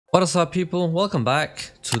What is up, people? Welcome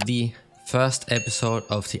back to the first episode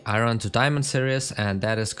of the Iron to Diamond series, and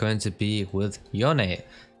that is going to be with Yone.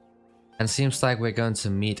 And seems like we're going to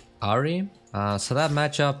meet Ahri. So that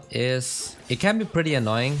matchup it can be pretty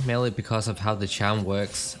annoying, mainly because of how the charm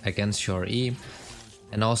works against your E.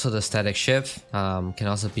 And also the static shift can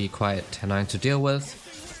also be quite annoying to deal with.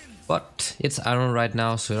 But it's Iron right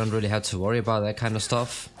now, so you don't really have to worry about that kind of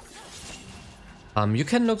stuff. You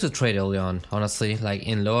can look to trade early on, honestly, like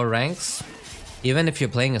in lower ranks. Even if you're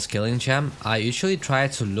playing a scaling champ, I usually try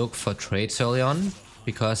to look for trades early on,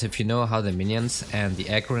 because if you know how the minions and the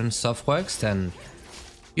aggro and stuff works, then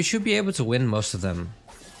you should be able to win most of them.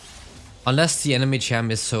 Unless the enemy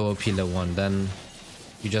champ is so OP level 1, then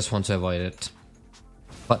you just want to avoid it.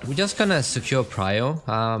 But we're just gonna secure prio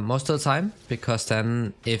most of the time, because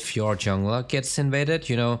then if your jungler gets invaded,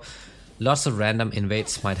 you know, lots of random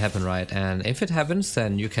invades might happen, right? And if it happens,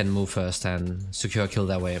 then you can move first and secure a kill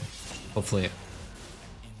that way, hopefully.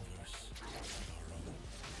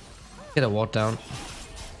 Get a ward down.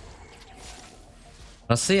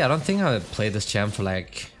 Honestly, I don't think I would play this champ for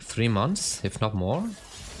like 3 months, if not more.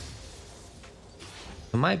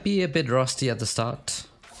 It might be a bit rusty at the start.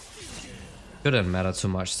 Shouldn't matter too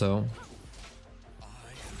much though.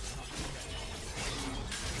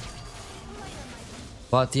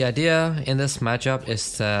 But the idea in this matchup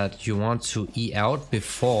is that you want to E out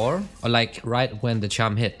before, or like right when the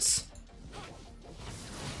charm hits.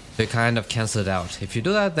 So you kind of cancel it out. If you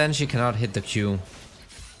do that, then she cannot hit the Q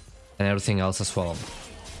and everything else as well.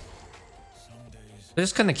 We're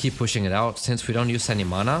just gonna keep pushing it out. Since we don't use any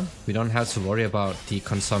mana, we don't have to worry about the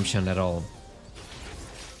consumption at all.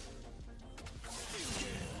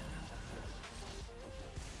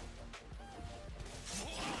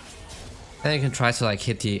 Then you can try to like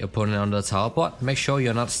hit the opponent under the tower, but make sure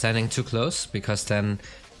you're not standing too close, because then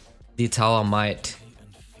the tower might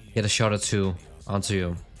get a shot or two onto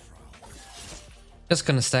you. Just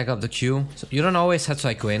gonna stack up the Q. So you don't always have to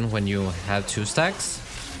like go in when you have 2 stacks.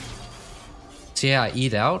 So yeah, I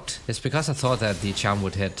eat out. It's because I thought that the charm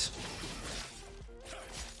would hit.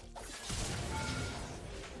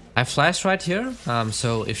 I flashed right here,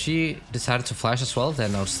 so if she decided to flash as well,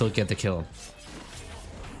 then I'll still get the kill.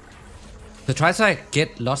 So try to like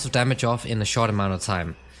get lots of damage off in a short amount of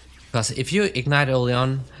time. Because if you ignite early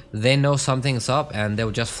on, they know something's up and they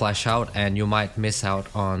will just flash out and you might miss out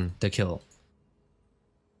on the kill.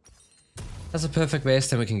 That's a perfect base,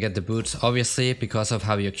 then we can get the boots, obviously, because of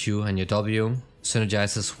how your Q and your W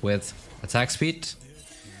synergizes with attack speed.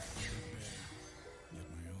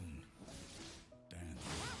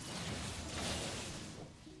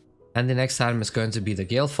 And the next item is going to be the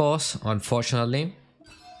Gale Force, unfortunately,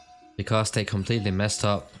 because they completely messed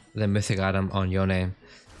up the mythic item on Yone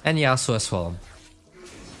and Yasuo as well.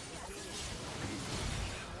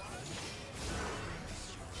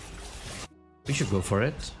 We should go for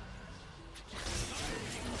it.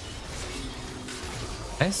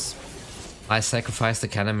 Nice. I sacrificed the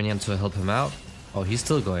cannon minion to help him out. Oh, he's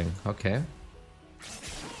still going. Okay.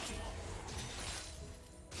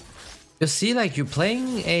 You see, like, you're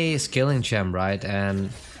playing a scaling champ, right? And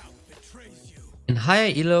in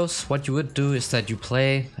higher elos, what you would do is that you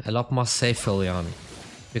play a lot more safe early on.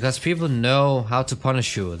 Because people know how to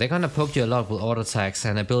punish you. They're gonna poke you a lot with auto attacks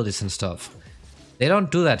and abilities and stuff. They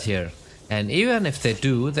don't do that here. And even if they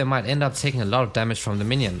do, they might end up taking a lot of damage from the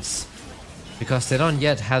minions. Because they don't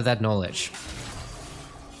yet have that knowledge.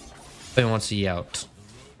 But he wants to E out.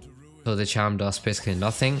 So the charm does basically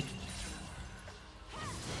nothing.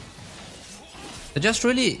 They just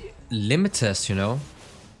really limit us, you know.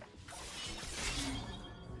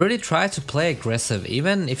 Really try to play aggressive,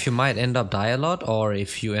 even if you might end up die a lot or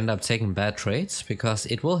if you end up taking bad trades, because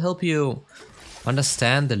it will help you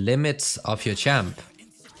understand the limits of your champ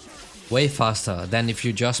way faster than if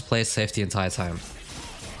you just play safe the entire time.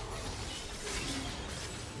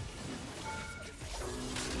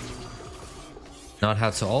 Not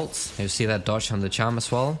have to ult. You see that dodge on the charm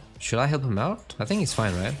as well. Should I help him out? I think he's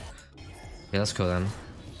fine, right? Okay, let's go then.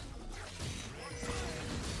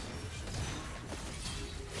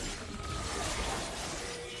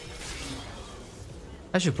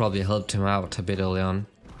 I should probably have helped him out a bit early on.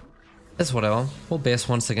 It's whatever. We'll base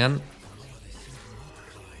once again.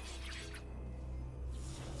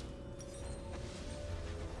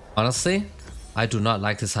 Honestly, I do not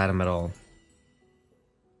like this item at all.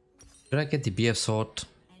 Should I get the BF sword?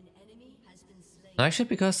 No, actually,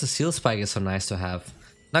 because the seal spike is so nice to have.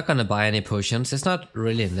 Not gonna buy any potions. It's not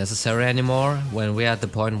really necessary anymore when we're at the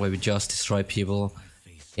point where we just destroy people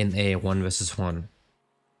in a 1 versus 1.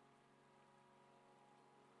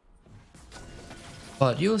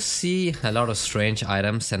 But you'll see a lot of strange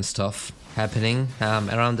items and stuff happening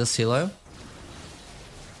around this silo.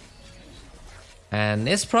 And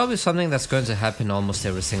it's probably something that's going to happen almost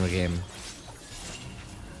every single game.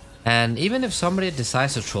 And even if somebody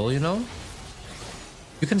decides to troll, you know,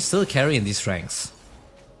 you can still carry in these ranks.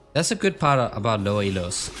 That's a good part about lower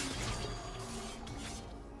elos.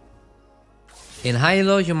 In high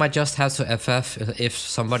elo, you might just have to FF if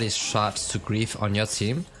somebody starts to grief on your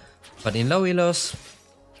team. But in low elos,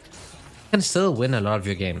 you can still win a lot of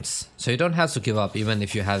your games. So you don't have to give up even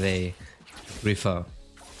if you have a griefer.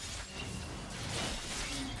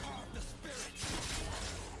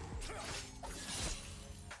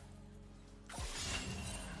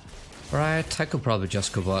 Right, I could probably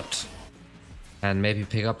just go bot and maybe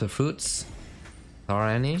pick up the fruits. Or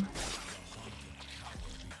any.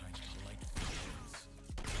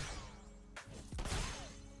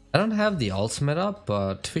 I don't have the ultimate up,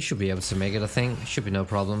 but we should be able to make it, I think. Should be no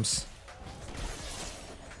problems.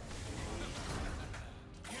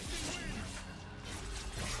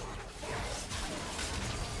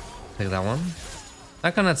 Take that one.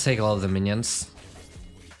 I'm gonna take all of the minions.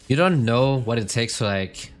 You don't know what it takes to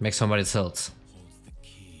like make somebody tilt.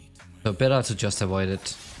 So better to just avoid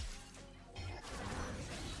it.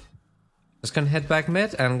 Just gonna head back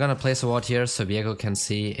mid and I'm gonna place a ward here so Viego can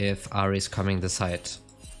see if Ahri is coming this side.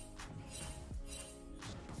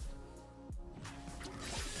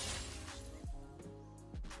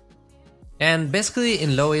 And basically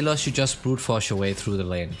in low elos you just brute force your way through the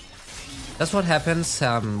lane. That's what happens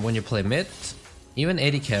when you play mid, even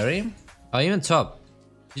AD carry, or even top.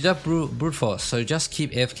 You just brute force, so you just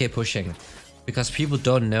keep AFK pushing, because people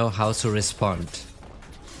don't know how to respond.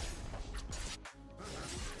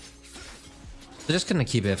 So just gonna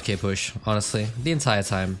keep AFK push, honestly, the entire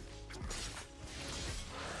time.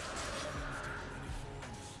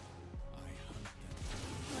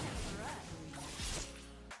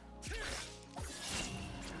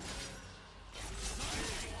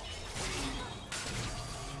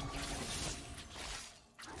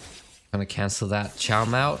 Gonna cancel that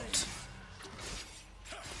charm out.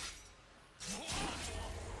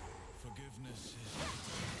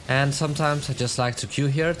 And sometimes I just like to queue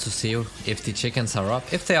here to see if the chickens are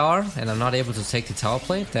up. If they are, and I'm not able to take the tower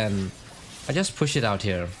plate, then I just push it out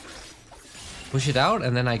here. Push it out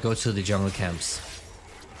and then I go to the jungle camps.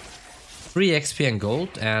 Free XP and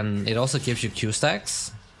gold, and it also gives you Q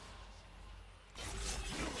stacks.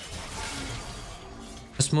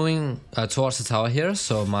 Just moving towards the tower here,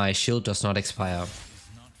 so my shield does not expire.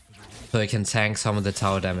 So I can tank some of the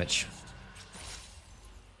tower damage.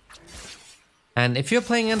 And if you're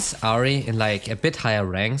playing against Ahri in like a bit higher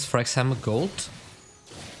ranks, for example gold,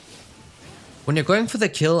 when you're going for the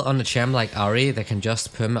kill on a champ like Ahri that can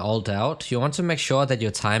just perma ult out, you want to make sure that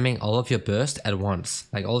you're timing all of your burst at once,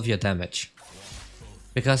 like all of your damage.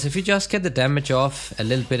 Because if you just get the damage off a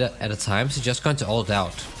little bit at a time, so you're just going to ult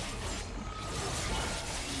out.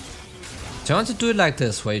 So you want to do it like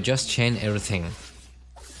this, where you just chain everything.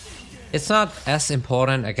 It's not as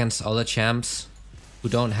important against other champs who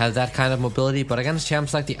don't have that kind of mobility, but against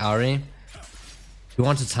champs like the Ahri, you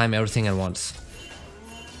want to time everything at once.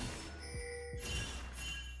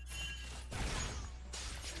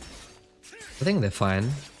 I think they're fine.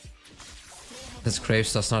 This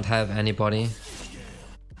Graves does not have anybody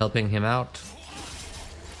helping him out.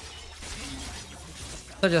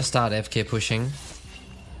 So just start FK pushing.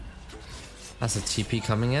 That's a TP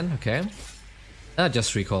coming in, okay.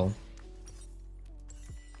 Just recall.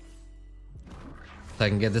 So I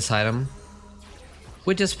can get this item.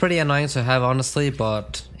 Which is pretty annoying to have honestly,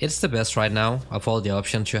 but it's the best right now of all the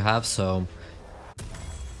options you have, so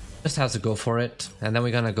just have to go for it. And then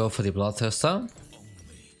we're gonna go for the Bloodthirster.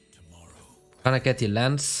 Gonna get the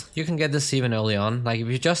lens. You can get this even early on. Like if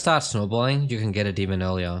you just start snowballing, you can get it even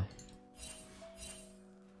earlier.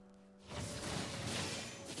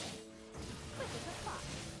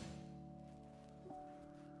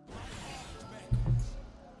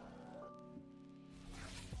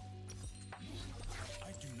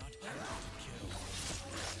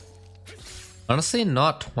 Honestly,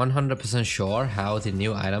 not 100% sure how the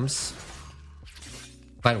new items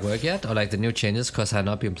quite work yet, or like the new changes, because I've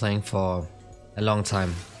not been playing for a long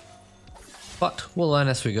time. But we'll learn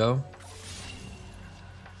as we go.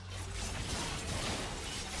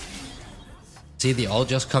 See the ult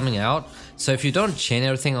just coming out. So if you don't chain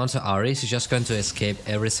everything onto Ahri, you're just going to escape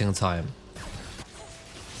every single time.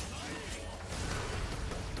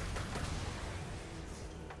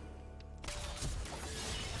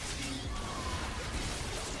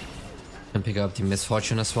 And pick up the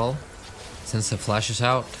Misfortune as well, since the flash is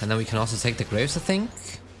out, and then we can also take the Graves, I think.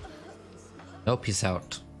 No, peace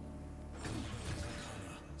out.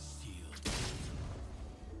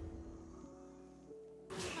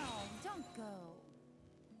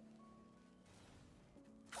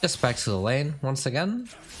 Just back to the lane once again.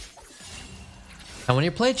 And when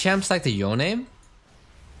you play champs like the Yone,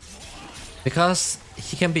 because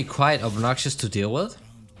he can be quite obnoxious to deal with,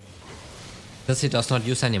 because he does not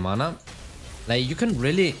use any mana, like you can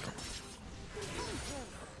really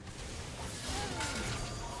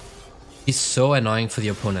be so annoying for the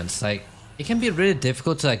opponents. Like it can be really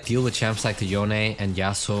difficult to like deal with champs like the Yone and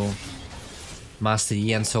Yasuo, Master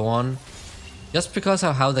Yi and so on, just because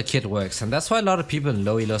of how the kit works, and that's why a lot of people in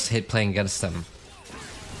low elos hate playing against them.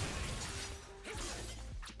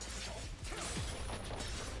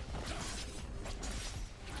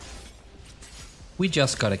 We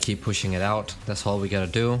just gotta keep pushing it out, that's all we gotta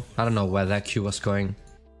do. I don't know where that Q was going,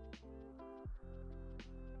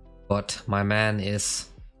 but my man is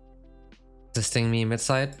assisting me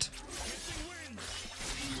mid-side.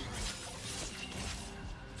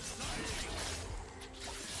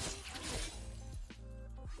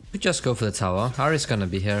 We just go for the tower. Ahri's gonna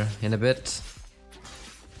be here in a bit.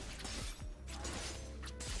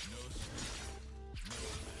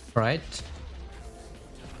 Right.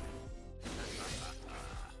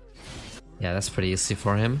 Yeah, that's pretty easy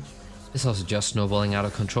for him. It's also just snowballing out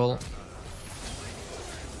of control.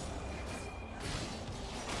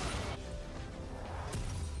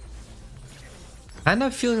 Kind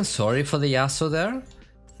of feeling sorry for the Yasuo there.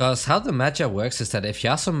 Because how the matchup works is that if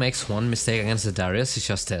Yasuo makes one mistake against the Darius, he's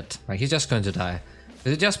just dead. Like, he's just going to die.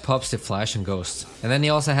 Because he just pops the flash and ghost. And then he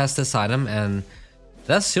also has this item, and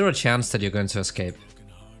there's zero chance that you're going to escape.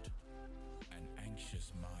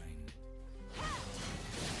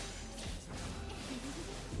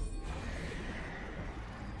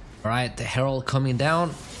 Alright, the Herald coming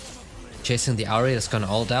down. Chasing the Ahri that's gonna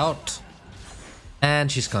ult out.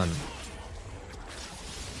 And she's gone.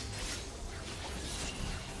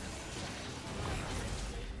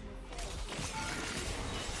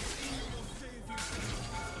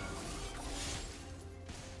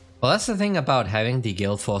 Well, that's the thing about having the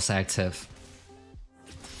Guild Force active.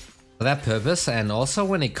 For that purpose, and also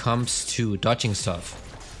when it comes to dodging stuff.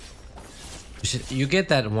 You get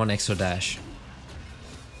that one extra dash.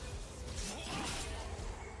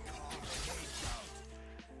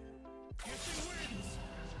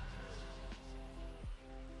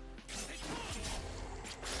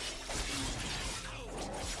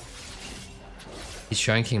 He's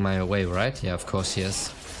shanking my way, right? Yeah, of course he is.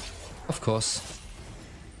 Of course.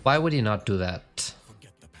 Why would he not do that?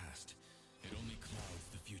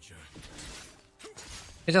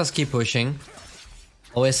 You just keep pushing.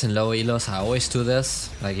 Always in low elos, I always do this.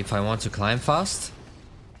 Like if I want to climb fast,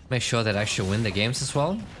 make sure that I actually win the games as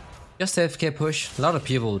well. Just AFK push. A lot of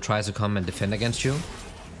people will try to come and defend against you.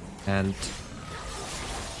 And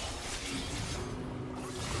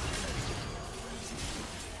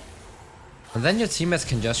then your teammates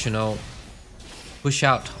can just, you know, push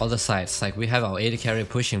out all the sides. Like we have our AD carry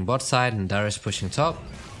pushing bot side and Darius pushing top.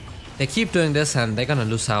 They keep doing this and they're gonna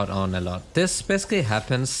lose out on a lot. This basically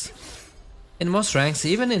happens in most ranks,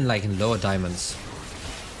 even in like in lower diamonds.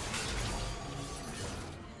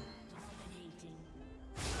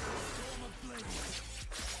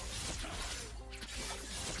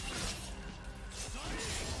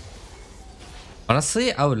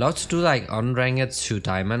 Honestly, I would love to do like unranked to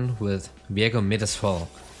diamond with Viego mid as well.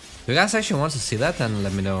 If you guys actually want to see that, then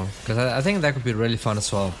let me know, because I think that could be really fun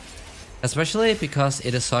as well. Especially because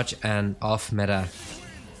it is such an off-meta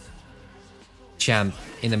champ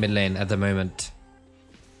in the mid lane at the moment.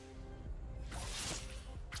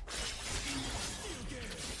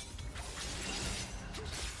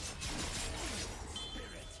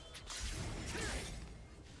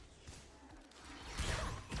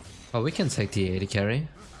 Oh, we can take the AD carry.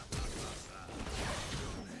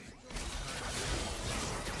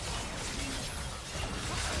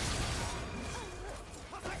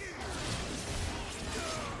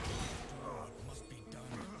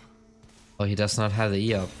 Oh, he does not have the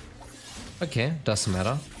E up. Okay, doesn't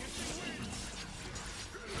matter.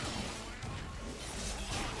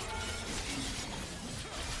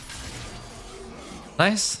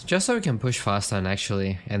 Nice, just so we can push faster and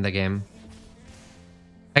actually end the game.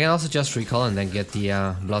 I can also just recall and then get the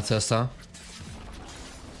Bloodthirster.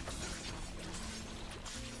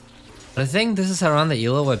 But I think this is around the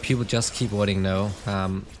elo where people just keep voting no.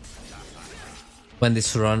 When the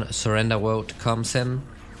surrender vote comes in.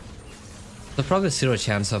 So probably zero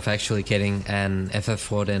chance of actually getting an FF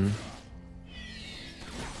vote in.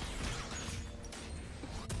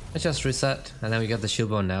 Let's just reset and then we get the shield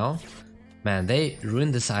bone now. Man, they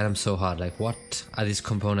ruined this item so hard. Like, what are these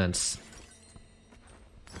components?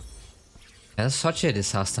 That's such a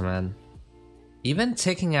disaster, man. Even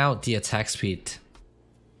taking out the attack speed.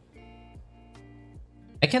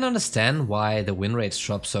 I can understand why the win rates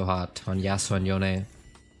drop so hard on Yasuo and Yone.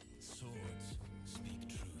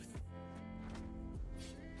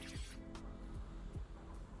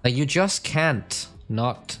 Like, you just can't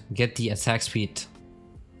not get the attack speed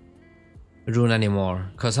rune anymore.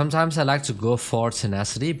 Cause sometimes I like to go for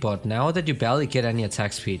tenacity, but now that you barely get any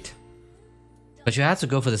attack speed. But you have to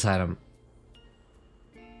go for this item.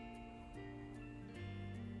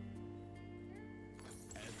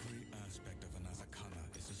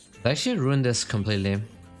 I actually ruined this completely.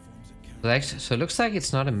 So it looks like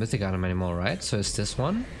it's not a mythic item anymore, right? So it's this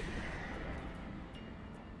one.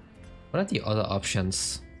 What are the other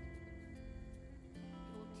options?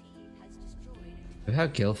 We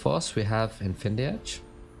have Gale Force, we have Infinity Edge.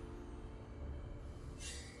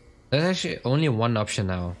 There's actually only one option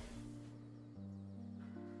now.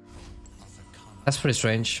 That's pretty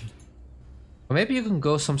strange. Or maybe you can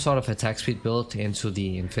go some sort of attack speed build into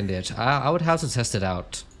the Infinity Edge. I would have to test it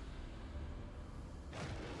out.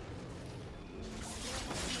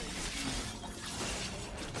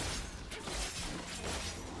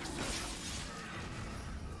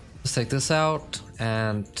 Let's take this out,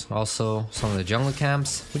 and also some of the jungle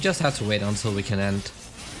camps. We just have to wait until we can end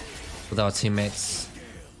with our teammates.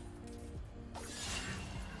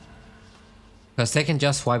 Because they can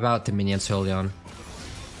just wipe out the minions early on.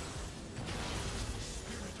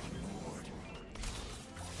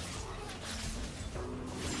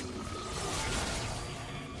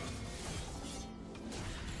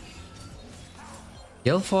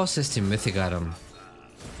 Gale Force is the mythic item.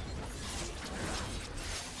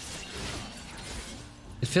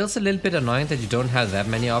 It feels a little bit annoying that you don't have that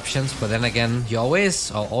many options, but then again, you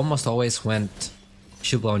always, or almost always, went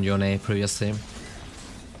Shubo on Yone previously.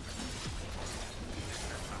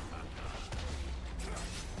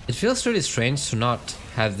 It feels really strange to not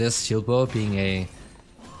have this Shubo being a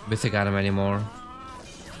mythic item anymore.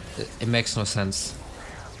 It makes no sense.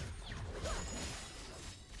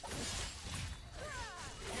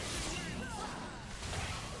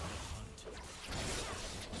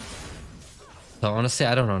 So honestly,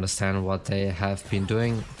 I don't understand what they have been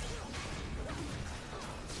doing.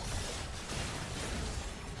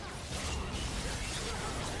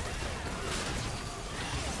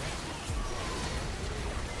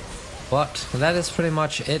 But that is pretty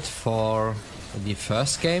much it for the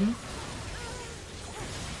first game.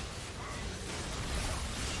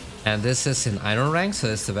 And this is in Iron rank, so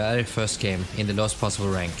it's the very first game in the lowest possible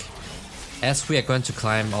rank. As we are going to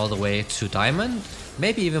climb all the way to Diamond,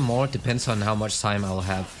 maybe even more, depends on how much time I'll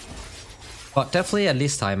have. But definitely at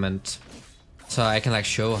least Diamond. So I can like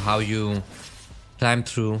show how you climb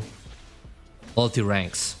through all the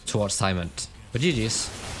ranks towards Diamond. But GG's.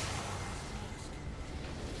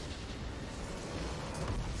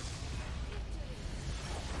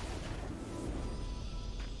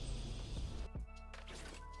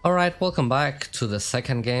 Alright, welcome back to the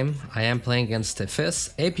second game. I am playing against the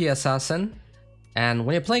Fizz, AP Assassin. And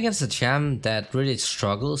when you're playing against a champ that really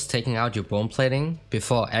struggles taking out your bone plating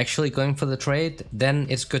before actually going for the trade, then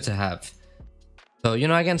it's good to have. So, you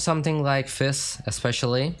know, against something like Fizz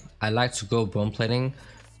especially, I like to go bone plating,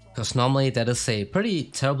 because normally that is a pretty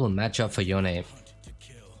terrible matchup for Yone.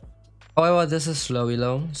 However, this is slow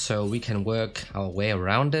elo, so we can work our way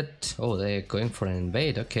around it. Oh, they're going for an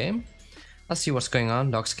invade, okay. Let's see what's going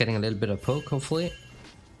on. Dog's getting a little bit of poke, hopefully.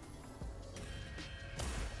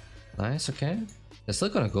 Nice, okay. They're still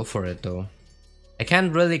gonna go for it though. I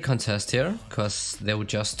can't really contest here, because they would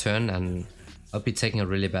just turn and I'll be taking a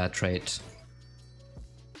really bad trade.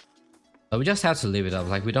 But we just have to leave it up,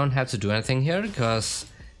 like we don't have to do anything here, because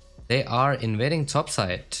they are invading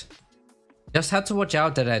topside. Just have to watch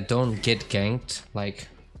out that I don't get ganked, like,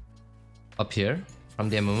 up here from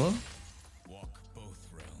the Amumu.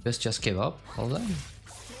 Just give up, hold on.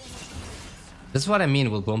 This is what I mean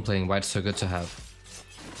with bone playing, why it's so good to have.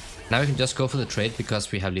 Now we can just go for the trade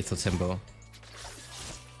because we have lethal tempo.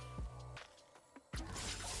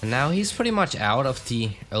 And now he's pretty much out of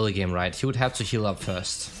the early game, right? He would have to heal up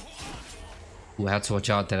first. We have to watch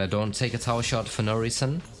out that I don't take a tower shot for no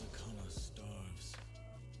reason.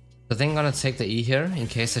 I think I'm gonna take the E here in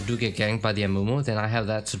case I do get ganked by the Amumu, then I have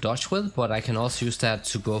that to dodge with, but I can also use that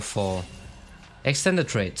to go for extended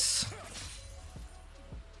trades.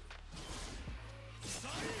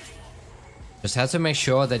 Just have to make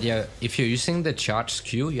sure that if you're using the charged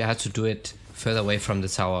Q, you have to do it further away from the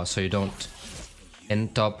tower so you don't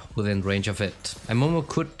end up within range of it. Amumu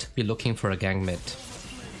could be looking for a gank mid.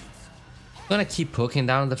 gonna keep poking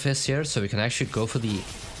down the Fizz here so we can actually go for the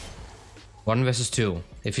 1 versus 2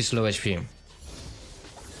 if he's low HP.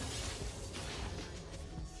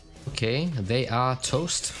 Okay, they are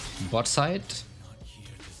toast bot side.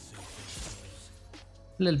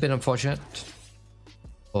 A little bit unfortunate.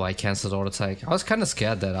 Oh, I cancelled auto attack. I was kind of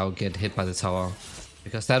scared that I would get hit by the tower,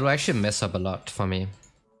 because that would actually mess up a lot for me.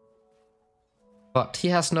 But he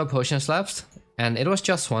has no potions left, and it was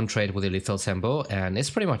just one trade with the lethal tempo, and it's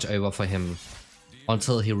pretty much over for him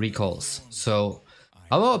until he recalls. So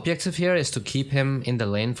our objective here is to keep him in the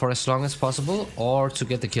lane for as long as possible, or to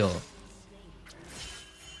get the kill.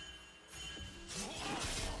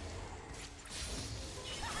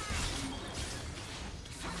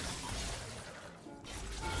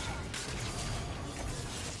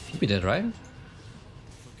 We did, right?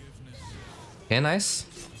 Okay, nice.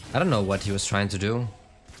 I don't know what he was trying to do.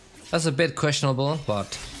 That's a bit questionable,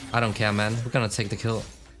 but I don't care, man. We're gonna take the kill.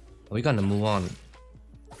 We're gonna move on.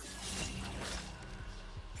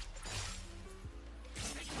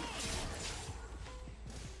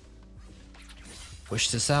 Push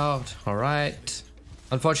this out. Alright.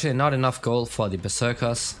 Unfortunately, not enough gold for the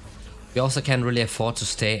Berserkers. We also can't really afford to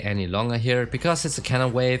stay any longer here, because it's a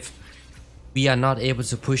cannon wave. We are not able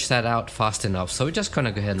to push that out fast enough, so we're just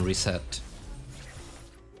gonna go ahead and reset.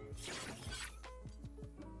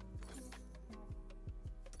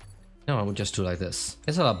 No, we'll just do like this.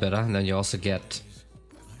 It's a lot better, and then you also get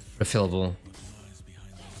refillable.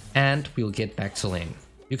 And we'll get back to lane.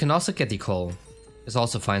 You can also get the call. It's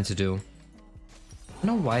also fine to do. I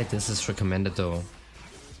don't know why this is recommended though.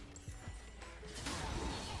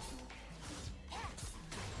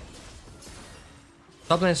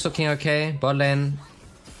 Top lane is looking okay, bot lane,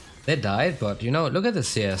 they died, but you know, look at the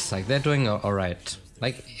CS, like they're doing alright.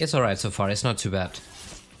 Like, it's alright so far, it's not too bad.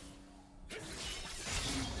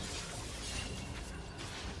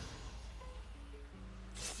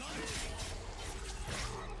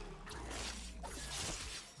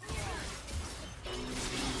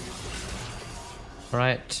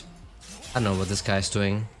 Alright, I don't know what this guy's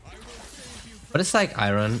doing. But it's like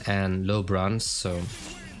iron and low bronze, so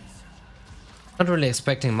not really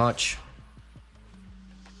expecting much.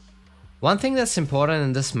 One thing that's important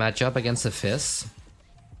in this matchup against the Fizz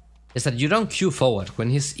is that you don't Q forward when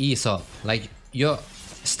his E is up. Like, your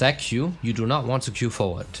stack Q, you do not want to Q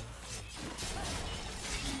forward.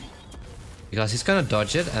 Because he's gonna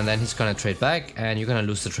dodge it and then he's gonna trade back and you're gonna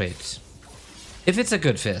lose the trade. If it's a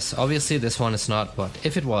good Fizz, obviously this one is not, but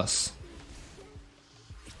if it was.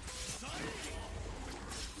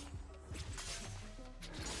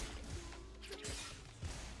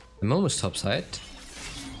 The Momo is topside.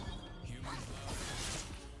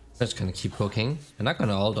 Just gonna keep poking. I'm not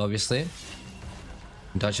gonna ult, obviously.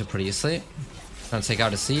 Dodge it pretty easily. Gonna take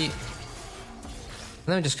out a C. And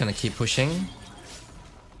then we're just gonna keep pushing.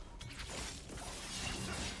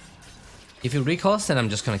 If he recalls, then I'm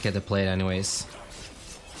just gonna get the plate anyways.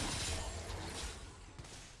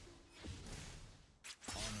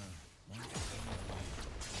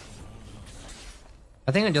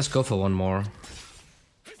 I think I just go for one more.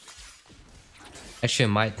 Actually, I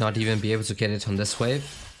might not even be able to get it on this wave.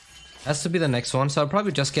 Has to be the next one, so I'll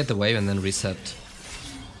probably just get the wave and then reset.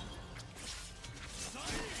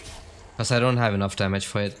 Because I don't have enough damage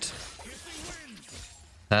for it.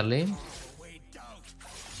 Sadly.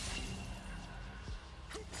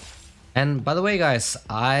 And by the way guys,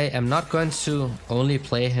 I am not going to only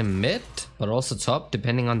play him mid, but also top,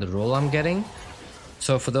 depending on the role I'm getting.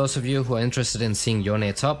 So for those of you who are interested in seeing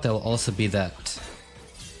Yone top, there will also be that.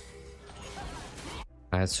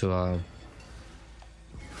 I had to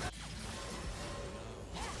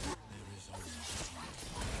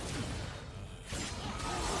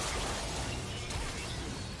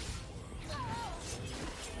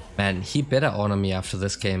Man, he better honor me after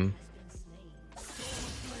this game.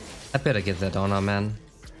 I better get that honor, man.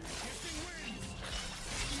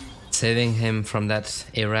 Saving him from that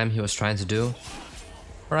ARAM he was trying to do.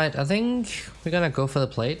 Alright, I think we're gonna go for the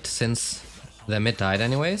plate since the mid died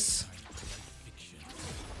anyways.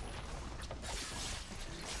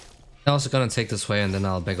 I'm also gonna take this way and then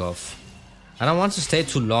I'll back off. I don't want to stay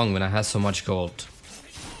too long when I have so much gold.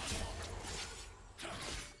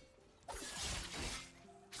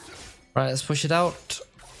 Right, let's push it out.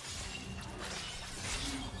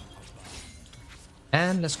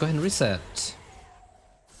 And let's go ahead and reset.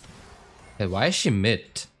 Hey, why is she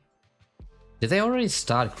mid? Did they already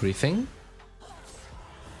start griefing?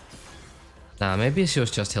 Nah, maybe she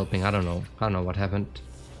was just helping, I don't know. I don't know what happened.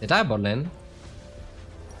 They died bot lane.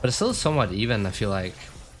 But it's still somewhat even, I feel like.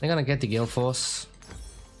 They're gonna get the Gale Force.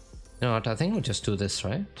 You know what, I think we'll just do this,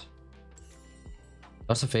 right?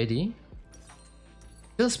 Lots of AD.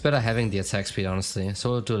 Feels better having the attack speed, honestly,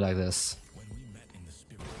 so we'll do like this.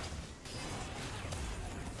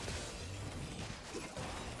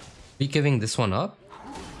 We giving this one up?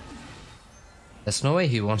 There's no way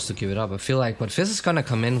he wants to give it up, I feel like, but Fizz is gonna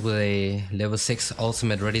come in with a level 6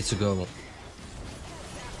 ultimate ready to go.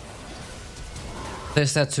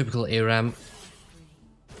 There's that typical ARAM.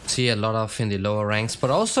 See a lot of in the lower ranks, but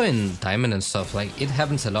also in Diamond and stuff, like it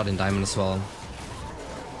happens a lot in Diamond as well.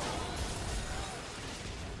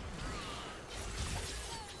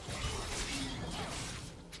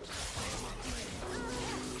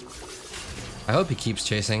 I hope he keeps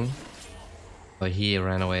chasing. But he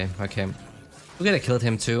ran away, okay. We could have killed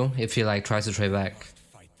him too, if he like tries to trade back.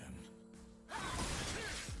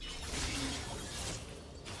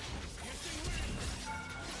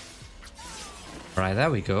 Alright, there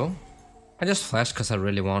we go. I just flashed because I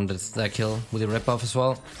really wanted that kill with the red buff as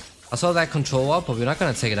well. I saw that control wall, but we're not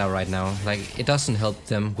gonna take it out right now. Like, it doesn't help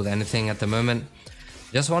them with anything at the moment.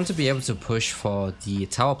 Just want to be able to push for the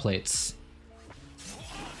tower plates.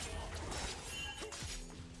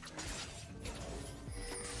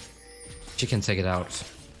 She can take it out.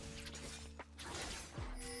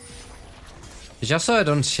 Just so I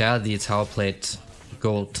don't share the tower plate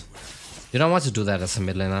gold. You don't want to do that as a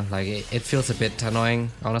mid laner. Like, it feels a bit annoying,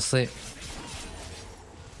 honestly.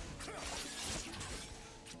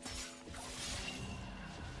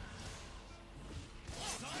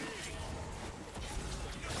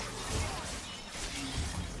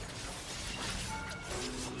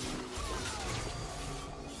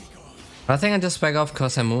 I think I just back off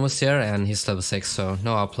because I'm almost here and he's level 6, so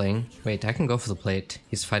no outplaying. Wait, I can go for the plate.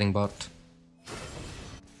 He's fighting bot.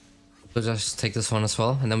 So just take this one as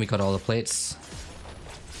well, and then we got all the plates.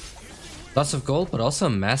 Lots of gold, but also a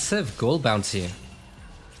massive gold bounty.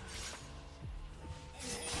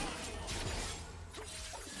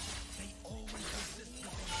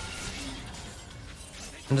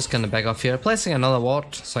 I'm just gonna back off here, placing another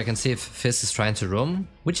ward so I can see if Fizz is trying to roam,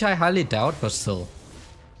 which I highly doubt, but still.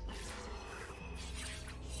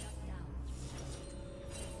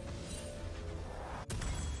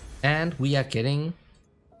 And we are getting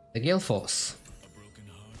the Gale Force.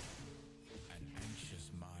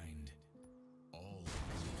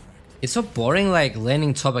 It's so boring, like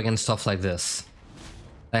laning top against stuff like this.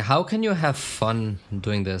 Like, how can you have fun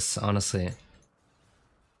doing this, honestly?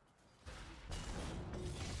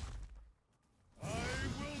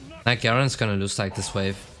 Like, Garen's gonna lose like this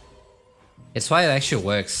wave. It's why it actually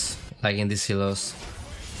works, like in these silos.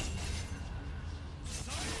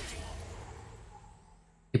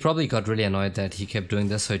 He probably got really annoyed that he kept doing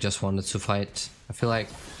this, so he just wanted to fight, I feel like.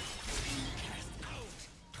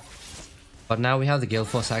 But now we have the Gale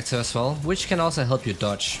Force active as well, which can also help you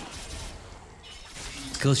dodge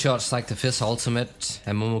skill shots like the Fizz ultimate,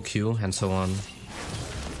 and Momo Q, and so on.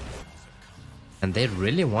 And they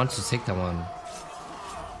really want to take that one.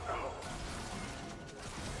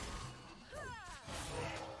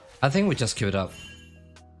 I think we just give it up.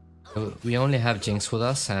 We only have Jinx with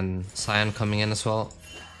us and Sion coming in as well.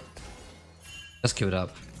 Just give it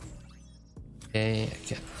up. Okay,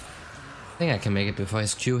 I think I can make it before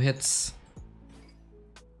his Q hits.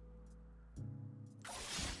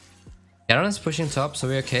 Garen is pushing top, so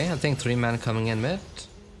we're okay. I think 3 man coming in mid.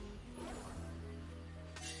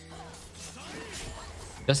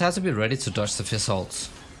 Just have to be ready to dodge the Fizz ult.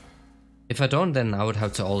 If I don't, then I would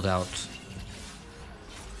have to ult out.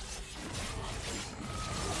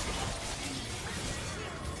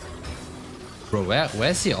 Bro,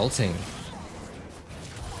 where's he ulting?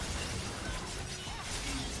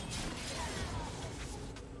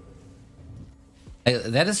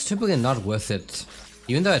 That is typically not worth it.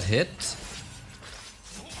 Even though it hit.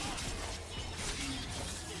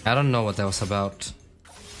 I don't know what that was about.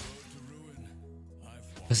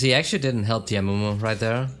 Because he actually didn't help the Amumu right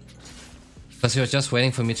there. Because he was just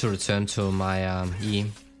waiting for me to return to my E.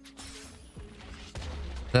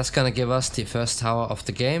 That's gonna give us the first tower of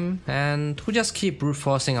the game, and we just keep brute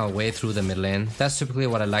forcing our way through the mid lane. That's typically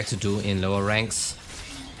what I like to do in lower ranks.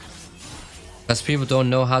 Because people don't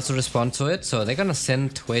know how to respond to it, so they're gonna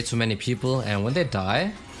send way too many people, and when they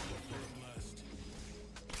die...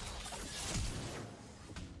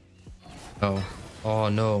 Oh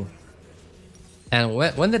no. And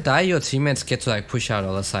when they die, your teammates get to like push out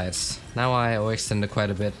other sides. Now I overextended quite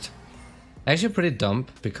a bit. Actually pretty dumb,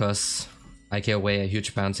 because I gave away a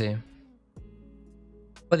huge bounty.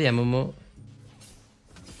 For the Amumu.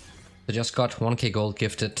 I just got 1k gold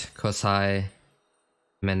gifted, because I'm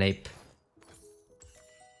an ape.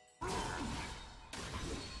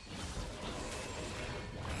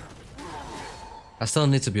 I still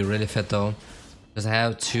need to be really fit though. Because I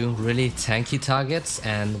have two really tanky targets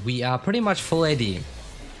and we are pretty much full AD.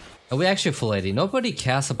 We're actually full AD. Nobody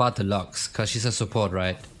cares about the Lux because she's a support,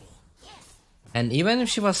 right? And even if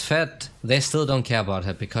she was fed, they still don't care about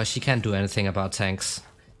her because she can't do anything about tanks.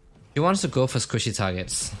 She wants to go for squishy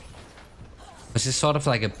targets. But she's sort of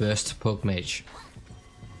like a burst poke mage.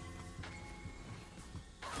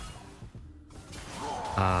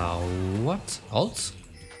 What? Ult?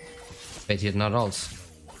 Wait, he did not ult.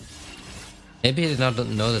 Maybe he did not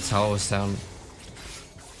know the tower was down.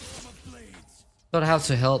 But I have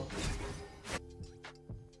to help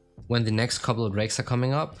when the next couple of drakes are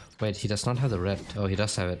coming up. Wait, he does not have the red. Oh, he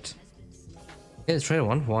does have it. Okay, it's traded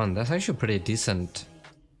 1-1. That's actually pretty decent.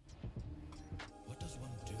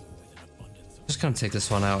 Just gonna take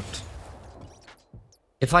this one out.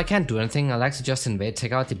 If I can't do anything, I like to just invade,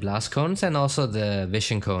 take out the blast cones and also the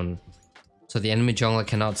vision cone. So the enemy jungler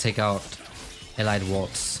cannot take out allied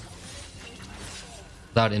wards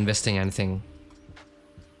without investing anything.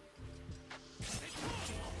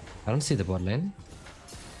 I don't see the bot lane.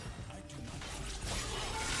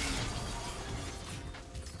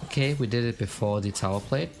 Okay, we did it before the tower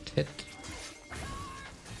plate hit.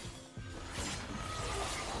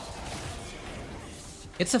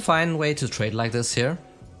 It's a fine way to trade like this here.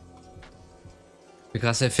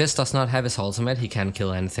 Because if Fizz does not have his ultimate, he can't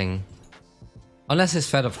kill anything. Unless he's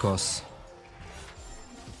fed, of course.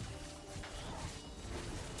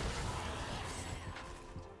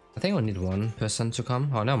 I think we need one person to come.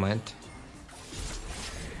 Oh, never mind.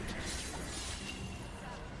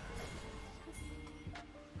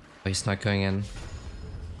 Oh, he's not going in.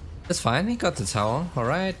 That's fine, he got the tower.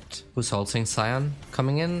 Alright. Who's ulting Sion?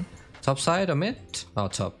 Coming in? Top side or mid? Oh,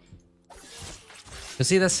 top. You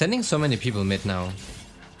see, they're sending so many people mid now.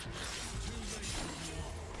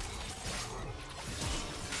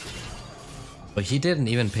 But he didn't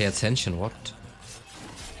even pay attention, what?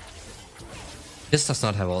 This does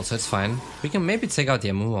not have ult, so it's fine. We can maybe take out the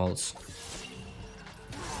Amu ults.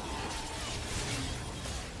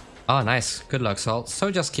 Oh, nice. Good luck, Salt. So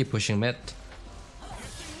just keep pushing mid.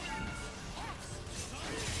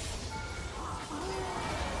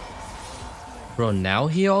 Bro, now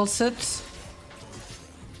he ults it?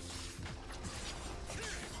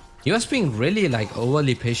 He was being really like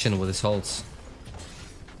overly patient with his ults.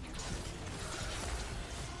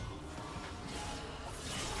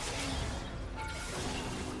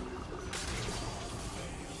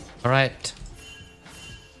 Alright.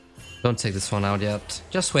 Don't take this one out yet.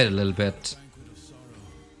 Just wait a little bit.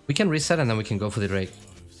 We can reset and then we can go for the Drake.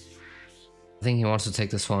 I think he wants to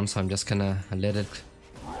take this one, so I'm just gonna let it.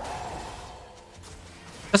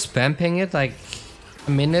 Just spam ping it like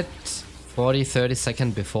a minute, 40-30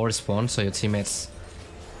 seconds before respawn, so your teammates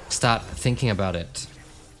start thinking about it.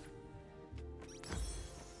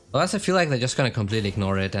 Otherwise I feel like they're just gonna completely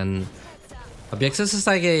ignore it, and objectives is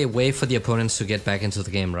like a way for the opponents to get back into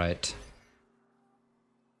the game, right?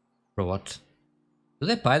 Bro, what? Do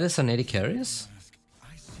they buy this on 80 carries?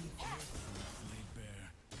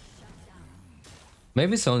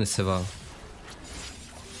 Maybe it's only Siva.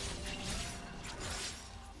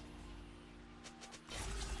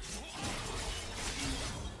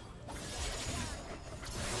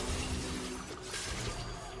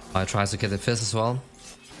 I try to get the Fizz as well.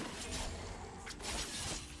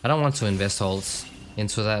 I don't want to invest ults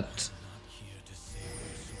into that.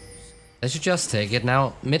 I should just take it.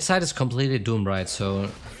 Now, mid side is completely doomed, right? So,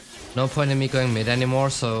 no point in me going mid anymore.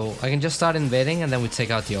 So, I can just start invading and then we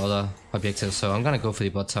take out the other objectives. So, I'm gonna go for the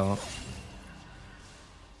bot tower.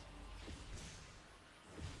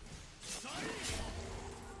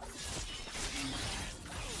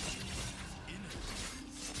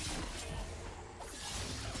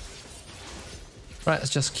 Right,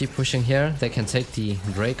 let's just keep pushing here. They can take the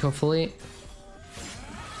Drake, hopefully.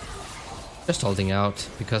 Just holding out,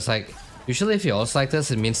 because like, usually if you ult like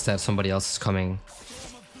this, it means that somebody else is coming.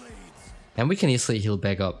 And we can easily heal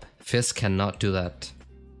back up. Fizz cannot do that.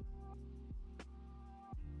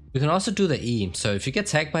 You can also do the E, so if you get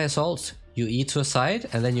tagged by his ult, you E to a side,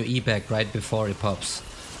 and then you E back right before it pops.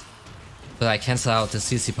 So I cancel out the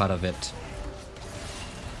CC part of it.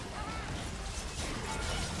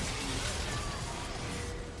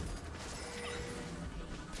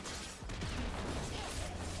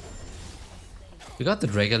 We got the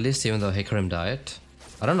Drake at least, even though Hecarim died.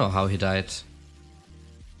 I don't know how he died.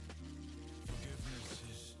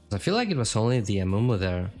 I feel like it was only the Amumu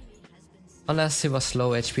there. Unless he was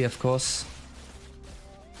low HP, of course.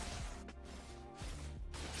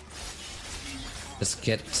 Let's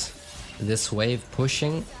get this wave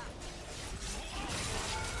pushing.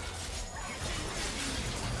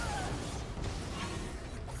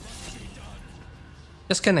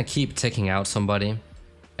 Just gonna keep taking out somebody.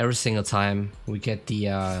 Every single time we get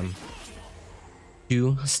the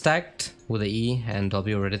Q stacked with the E and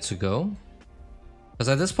W ready to go. Because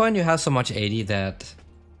at this point you have so much AD that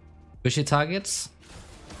pushy targets,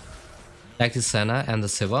 like the Senna and the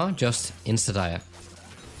Sivir, just insta-die.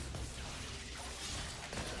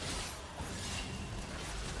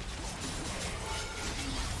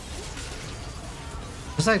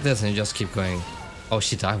 Just like this and you just keep going. Oh,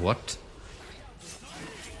 she died, what?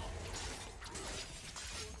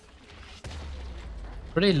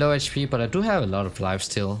 Pretty low HP, but I do have a lot of life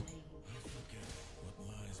still.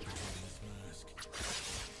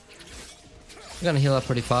 I'm gonna heal up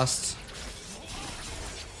pretty fast.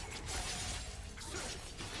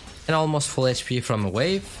 And almost full HP from a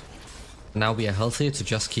wave. Now we are healthy to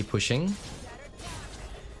just keep pushing.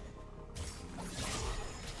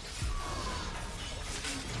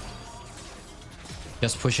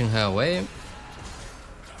 Just pushing her away.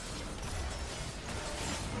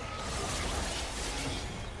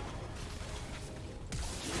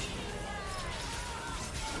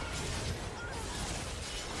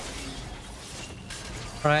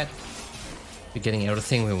 Alright, we're getting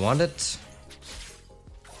everything we wanted.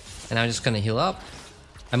 And I'm just gonna heal up.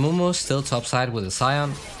 Amumu still topside with a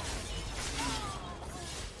Scion.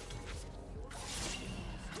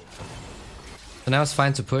 So now it's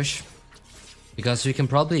fine to push, because we can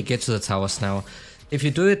probably get to the towers now. If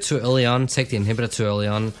you do it too early on, take the inhibitor too early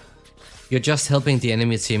on, you're just helping the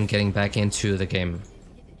enemy team getting back into the game.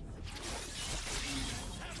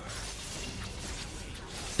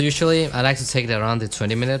 So usually I like to take it around the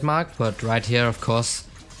 20-minute mark, but right here, of course,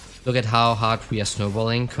 look at how hard we are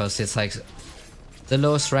snowballing, because it's like the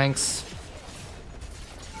lowest ranks.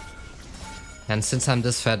 And since I'm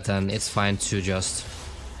this fat, then it's fine to just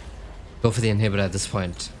go for the inhibitor at this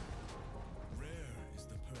point.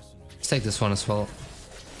 Let's take this one as well.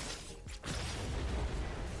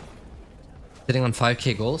 Sitting on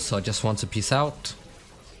 5k gold, so I just want to peace out.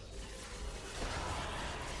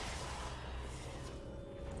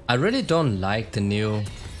 I really don't like the new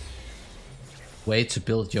way to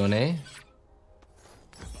build Yone.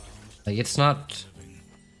 Like it's not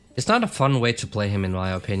a fun way to play him in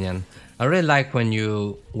my opinion. I really like when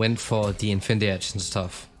you went for the Infinity Edge and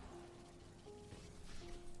stuff.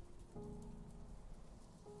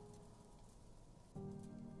 I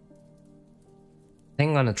think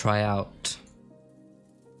I'm gonna try out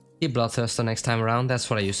the Bloodthirster next time around. That's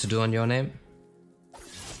what I used to do on Yone.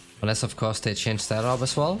 Unless of course they changed that up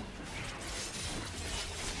as well.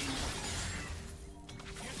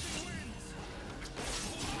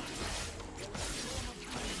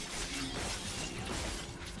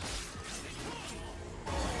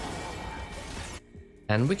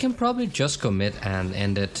 And we can probably just go mid and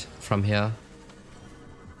end it from here.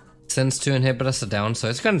 Since 2 inhibitors are down, so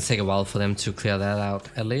it's gonna take a while for them to clear that out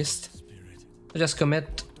at least. So just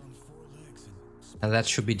commit. And that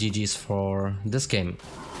should be GG's for this game.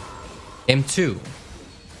 Game 2.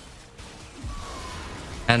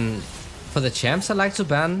 And for the champs I like to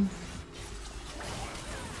ban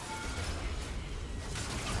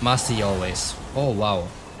Master Yi always. Oh wow.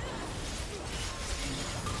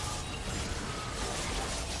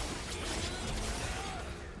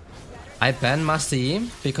 I ban Master Yi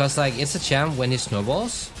because like it's a champ when he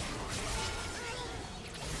snowballs.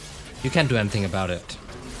 You can't do anything about it.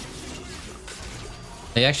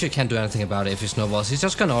 You actually can't do anything about it if he snowballs. He's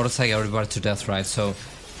just gonna auto-tag everybody to death, right? So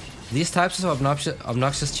these types of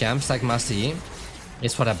obnoxious champs like Master Yi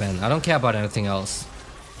is what I ban. I don't care about anything else.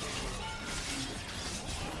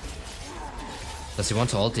 Does he want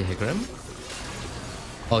to ult the Higrim?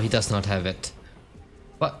 Oh, he does not have it.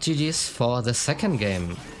 But GG's for the second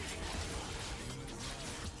game.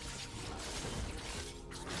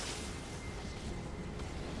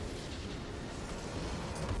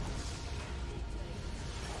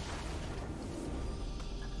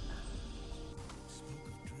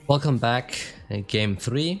 Welcome back in game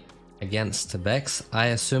 3 against Vex, I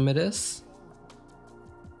assume it is.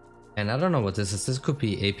 And I don't know what this is. This could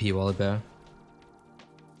be AP Wallbear.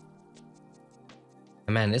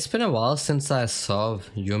 Man, it's been a while since I saw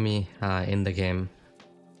Yuumi in the game.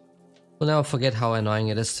 We'll never forget how annoying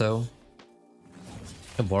it is though.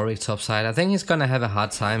 A Warwick topside. I think he's gonna have a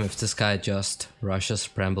hard time if this guy just rushes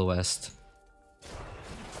Bramble West.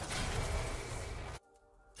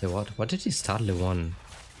 Hey, what did he start Lee1?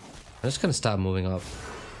 I'm just gonna start moving up.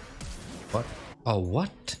 What? Oh,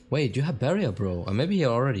 what? Wait, you have barrier, bro. Or maybe he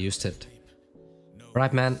already used it.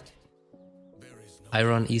 Right, man. I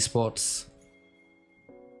run esports.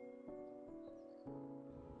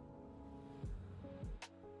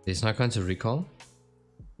 He's not going to recall.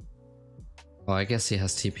 Oh, I guess he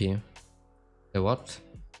has TP. Wait, what?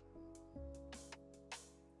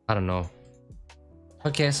 I don't know.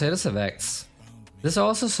 Okay, so it is a Vex. This is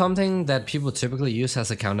also something that people typically use as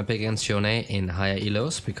a counterpick against Yone in higher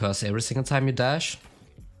elos, because every single time you dash,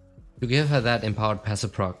 you give her that empowered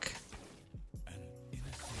passive proc.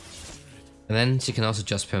 And then she can also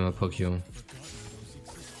just perma poke you.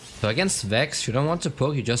 So against Vex, you don't want to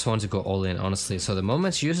poke, you just want to go all in, honestly. So the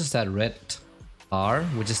moment she uses that red R,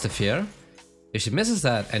 which is the fear, if she misses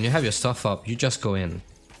that and you have your stuff up, you just go in.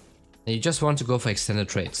 And you just want to go for extended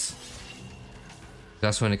trades.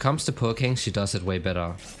 Because when it comes to poking, she does it way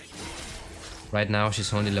better. Right now,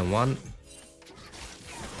 she's only level 1.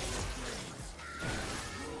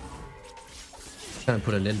 Gonna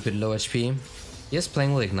put a little bit low HP. He is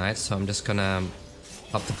playing with Ignite, so I'm just gonna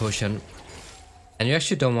up the potion. And you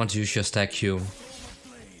actually don't want to use your stack Q,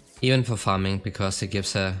 even for farming, because it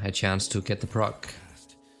gives her a chance to get the proc.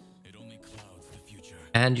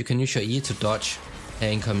 And you can use your E to dodge an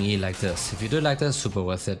incoming E like this. If you do it like this, super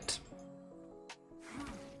worth it.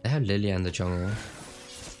 They have Lilia in the jungle.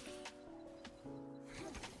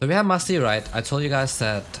 So we have Mastery, right? I told you guys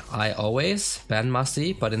that I always ban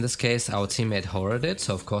Mastery, but in this case our teammate horrored it,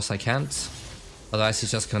 so of course I can't. Otherwise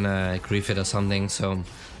he's just gonna grief it or something, so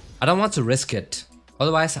I don't want to risk it.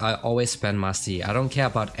 Otherwise I always ban Mastery. I don't care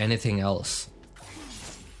about anything else.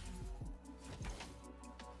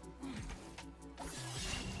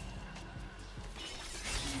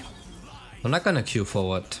 I'm not gonna Q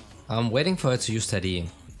forward. I'm waiting for her to use that E.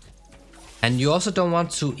 And you also don't want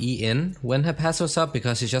to E in when her passive's up,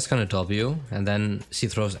 because she's just gonna W and then she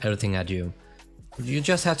throws everything at you. You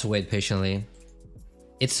just have to wait patiently.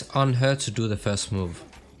 It's on her to do the first move.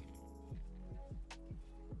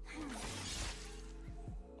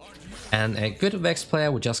 And a good Vex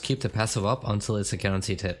player would just keep the passive up until it's a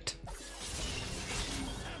guaranteed hit.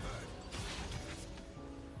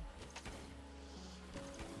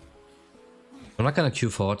 I'm not gonna Q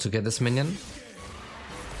forward to get this minion.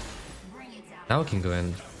 Now we can go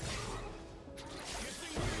in.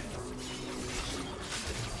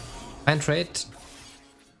 Fine trade.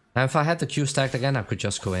 Now if I had the Q stacked again, I could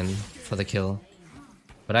just go in for the kill.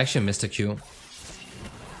 But I actually missed the Q.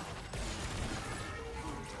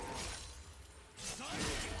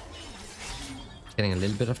 Getting a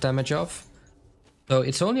little bit of damage off. So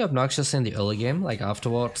it's only obnoxious in the early game, like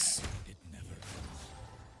afterwards.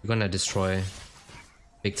 You're gonna destroy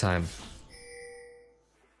big time.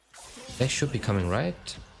 They should be coming, right?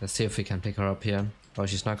 Let's see if we can pick her up here. Oh,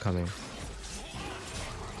 she's not coming.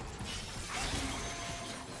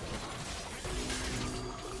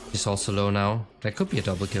 She's also low now. That could be a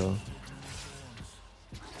double kill.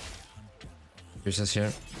 Who's this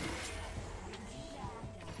here?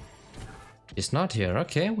 He's not here.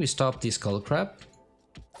 Okay, we stopped the skull crab.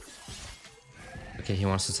 Okay, he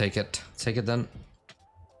wants to take it. Take it then.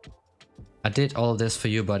 I did all of this for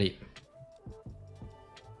you, buddy.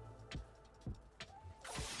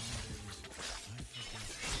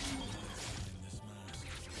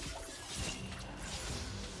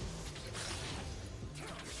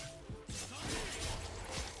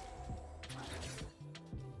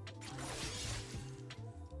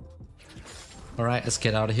 Alright, let's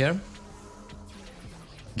get out of here.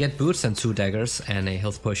 Get boots and 2 daggers and a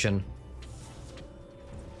health potion.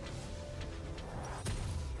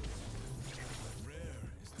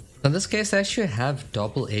 In this case I actually have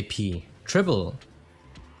double AP. Triple.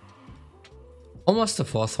 Almost the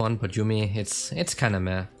 4th one, but Yumi, it's kinda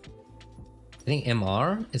meh. I think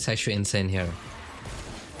MR is actually insane here.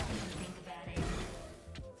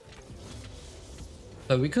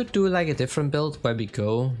 So we could do like a different build where we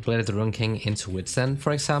go Blade of the Rune King into Witsend,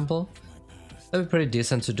 for example. That'd be pretty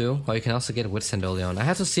decent to do, or you can also get Witsend early on. I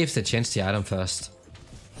have to see if they change the item first.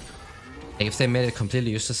 Like if they made it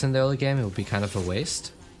completely useless in the early game, it would be kind of a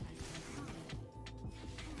waste.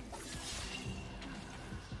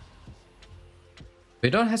 But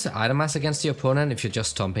you don't have to itemize against the opponent if you're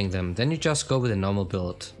just stomping them, then you just go with a normal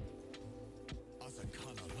build.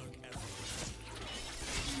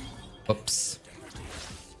 Oops.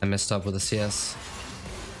 I messed up with the CS.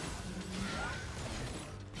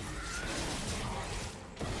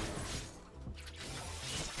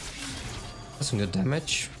 That's some good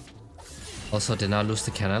damage. Also did not lose the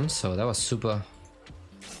cannon, so that was super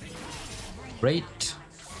great.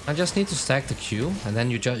 I just need to stack the Q, and then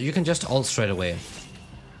you can just ult straight away.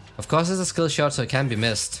 Of course it's a skill shot, so it can be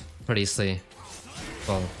missed pretty easily.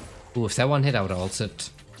 Well, ooh, if that one hit, I would ult it.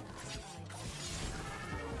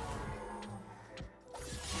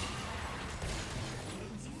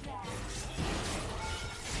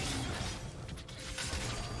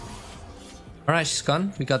 Alright, she's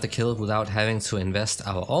gone. We got the kill without having to invest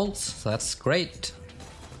our ults, so that's great.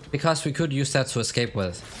 Because we could use that to escape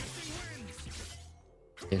with.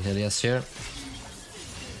 Okay, Lilia's here.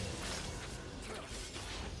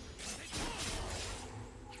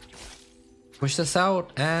 Push this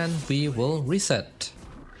out and we will reset.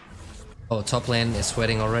 Oh, top lane is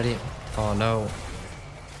sweating already. Oh no.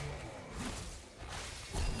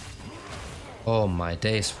 Oh my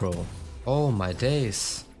days, bro. Oh my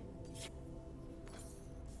days.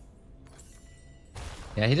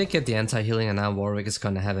 Yeah, he did get the anti-healing and now Warwick is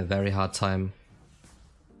gonna have a very hard time.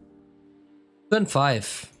 2 and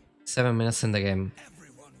 5. 7 minutes in the game.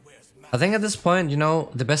 I think at this point, you know,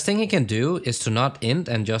 the best thing he can do is to not int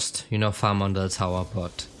and just, you know, farm under the tower,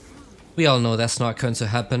 but we all know that's not going to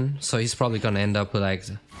happen, so he's probably gonna end up with like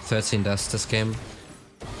 13 deaths this game,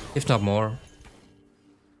 if not more.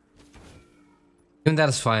 Even that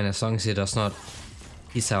is fine as long as he does not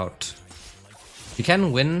peace out. You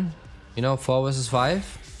can win, you know, 4 versus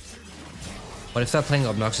 5, but if they're playing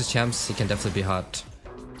obnoxious champs, he can definitely be hard.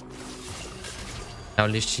 Now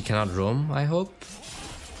at least she cannot roam, I hope.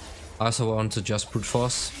 I also want to just brute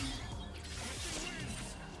force,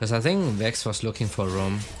 because I think Vex was looking for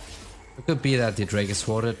roam. It could be that the Drake is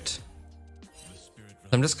warded. So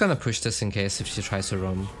I'm just gonna push this in case if she tries to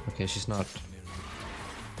roam. Okay, she's not.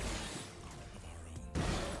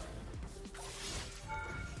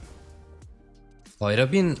 Oh, it would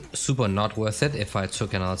have been super not worth it if I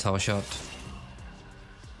took another tower shot.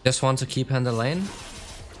 Just want to keep her in the lane,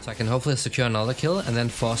 so I can hopefully secure another kill and then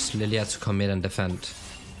force Lilia to commit and defend.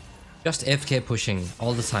 Just AFK pushing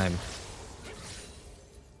all the time.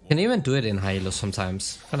 Can even do it in high elo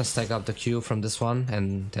sometimes. Gonna stack up the Q from this one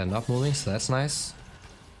and they're not moving, so that's nice.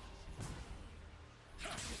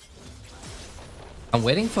 I'm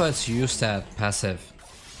waiting for it to use that passive.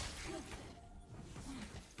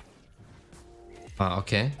 Ah,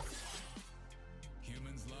 okay.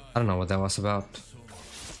 I don't know what that was about.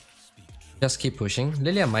 Just keep pushing.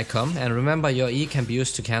 Lilia might come, and remember your E can be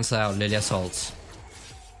used to cancel out Lilia's ults.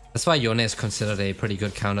 That's why Yone is considered a pretty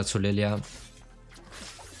good counter to Lilia.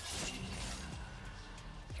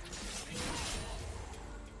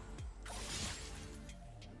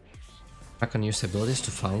 I can use abilities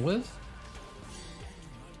to farm with.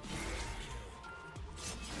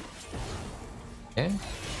 Okay.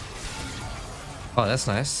 Oh, that's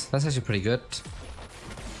nice. That's actually pretty good.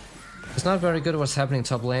 It's not very good what's happening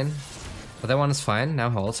top lane, but that one is fine. Now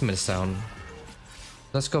her ultimate is down.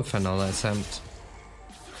 Let's go for another attempt.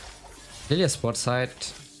 Lilia spot side.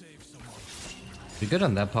 Be good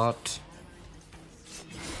on that part.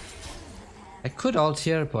 I could ult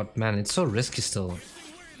here, but man, it's so risky still.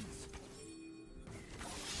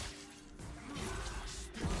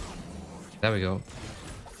 There we go.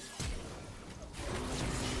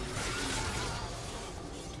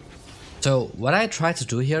 So what I try to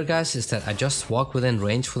do here, guys, is that I just walk within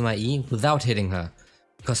range with my E without hitting her,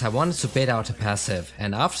 because I wanted to bait out a passive,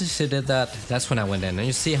 and after she did that, that's when I went in, and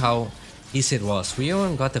you see how easy it was. We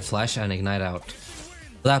even got the flash and ignite out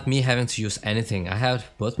without me having to use anything. I had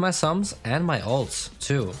both my sums and my ults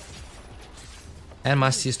too, and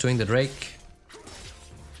Masti is doing the Drake,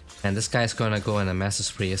 and this guy is gonna go in a massive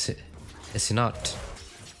spree, is he not?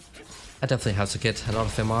 I definitely have to get a lot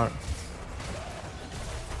of MR.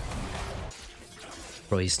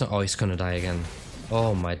 Bro, he's not. Oh, he's gonna die again.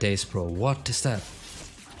 Oh my days, bro. What is that?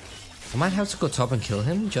 I might have to go top and kill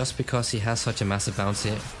him just because he has such a massive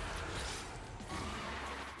bouncy.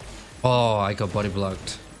 Oh, I got body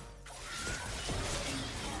blocked.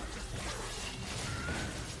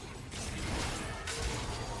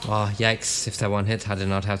 Oh, yikes. If that one hit, I did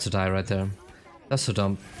not have to die right there. That's so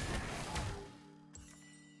dumb.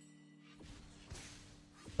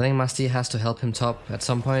 I think Masti has to help him top at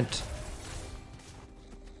some point.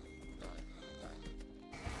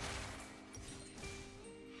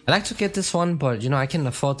 I like to get this one, but you know, I can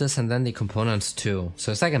afford this and then the components too.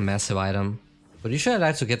 So it's like a massive item. But usually I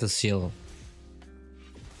like to get the seal,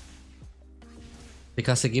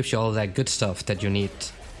 because it gives you all that good stuff that you need.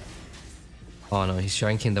 Oh no, he's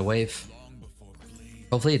shanking the wave.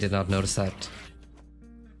 Hopefully he did not notice that.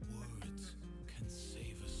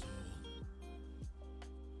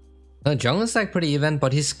 The jungle is like pretty even,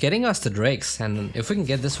 but he's getting us the Drakes, and if we can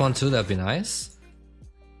get this one too, that'd be nice.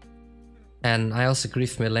 And I also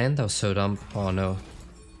griefed mid lane, that was so dumb. Oh no.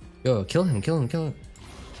 Yo, kill him, kill him, kill him.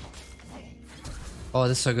 Oh,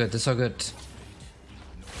 this is so good, this is so good.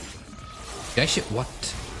 You actually, what?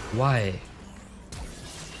 Why?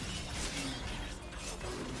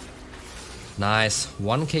 Nice,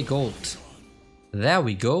 1k gold. There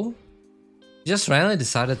we go. She just randomly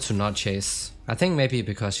decided to not chase. I think maybe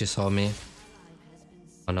because she saw me.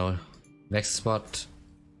 Oh no, Vex spot.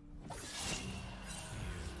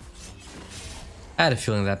 I had a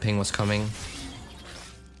feeling that ping was coming.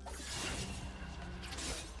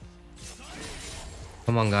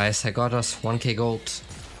 Come on guys, I got us 1k gold.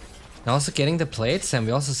 Now also getting the plates and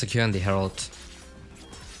we also securing the Herald.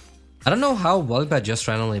 I don't know how Volibear just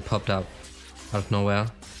randomly popped up out of nowhere.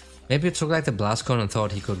 Maybe he took like the blast cone and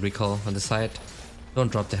thought he could recall on the side.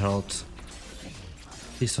 Don't drop the Herald.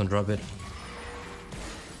 Please don't drop it.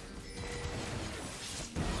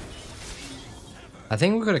 I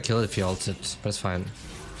think we're gonna kill it if he ults it, but it's fine.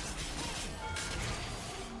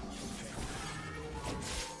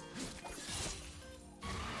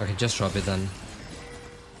 Okay, just drop it then.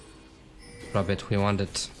 Drop it, we want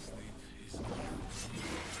it.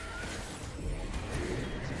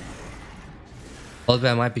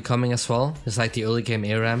 Volibear might be coming as well. It's like the early game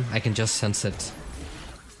ARAM, I can just sense it.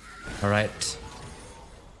 Alright.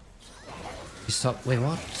 You stop. Wait,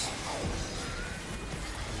 what?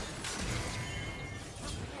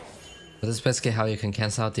 So this is basically how you can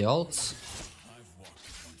cancel out the ults.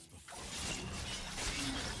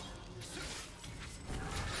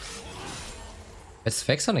 It's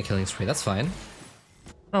Vex on a killing spree, that's fine.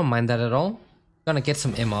 I don't mind that at all. Gonna get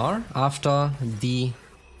some MR after the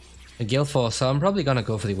Gale Force, so I'm probably gonna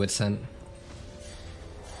go for the Wits End.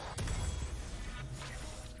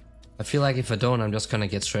 I feel like if I don't, I'm just gonna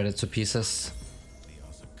get shredded to pieces.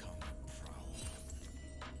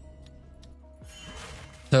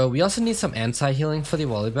 So we also need some anti-healing for the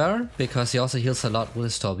Volibear, because he also heals a lot with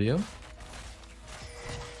his W.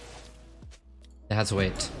 I had to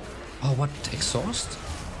wait. Oh, what? Exhaust?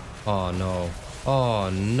 Oh no. Oh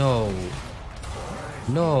no.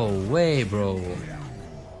 No way, bro.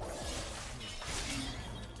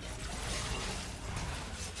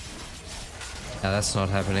 Yeah, that's not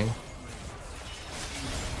happening.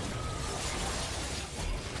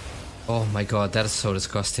 Oh my god, that is so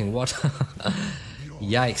disgusting. What?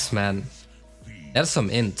 Yikes, man. That's some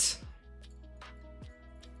int.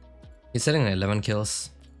 He's sitting at 11 kills.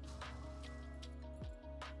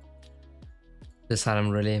 This item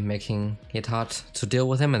really making it hard to deal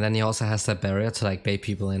with him, and then he also has that barrier to like bait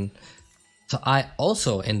people in. So I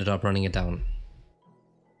also ended up running it down.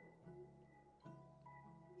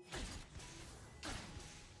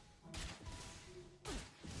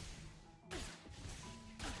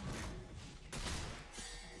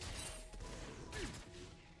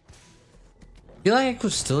 I feel like I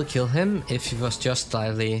could still kill him if he was just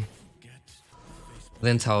slightly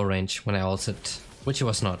within tower range when I ulted, which he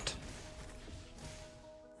was not.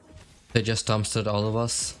 They just dumpstered all of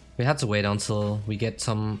us. We had to wait until we get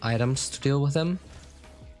some items to deal with them.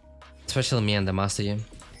 Especially me and the Master Yi.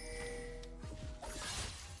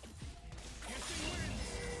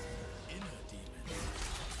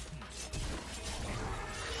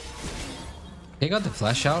 He got the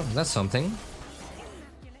flash out, that's something.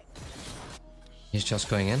 He's just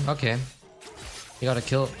going in, okay. He got a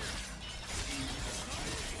kill.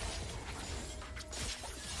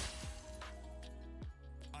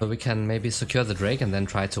 So we can maybe secure the Drake and then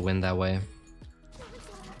try to win that way.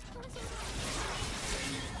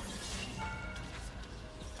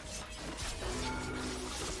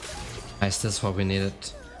 Nice, this is what we needed.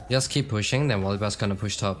 Just keep pushing, then Volibear's gonna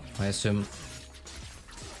push top, I assume.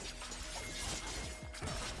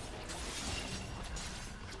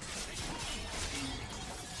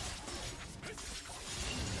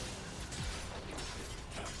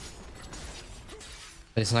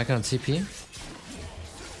 But he's not gonna TP.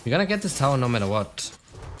 We're gonna get this tower no matter what.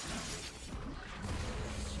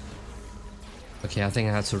 Okay, I think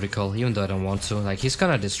I have to recall, even though I don't want to. Like, he's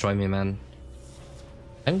gonna destroy me, man.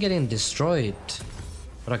 I'm getting destroyed.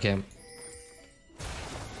 But okay.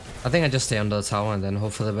 I think I just stay under the tower and then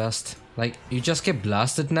hope for the best. Like, you just get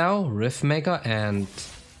blasted now, Riftmaker and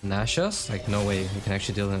Nashus. Like, no way you can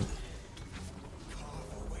actually deal with him.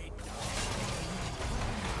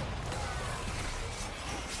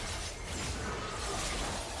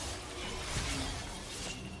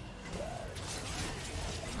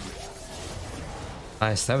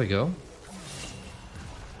 Nice, there we go.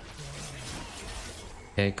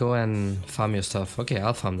 Okay, go and farm your stuff. Okay,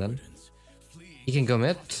 I'll farm then. He can go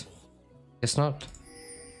mid. Guess not.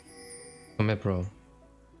 Go mid, bro.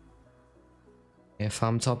 Okay,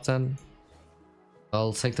 farm top then.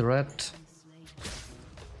 I'll take the red.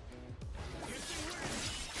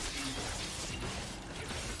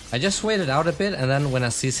 I just waited out a bit, and then when I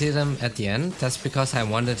CC'd him at the end, that's because I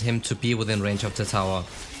wanted him to be within range of the tower.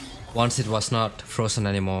 Once it was not frozen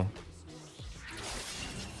anymore.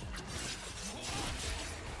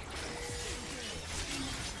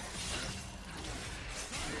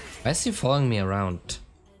 Why is he following me around?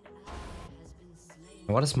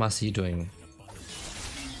 What is Marcy doing?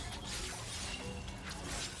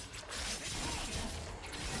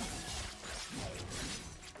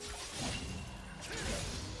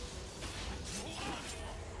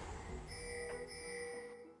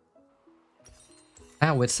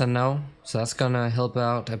 Whitson now, so that's gonna help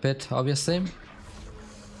out a bit, obviously.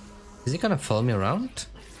 Is he gonna follow me around?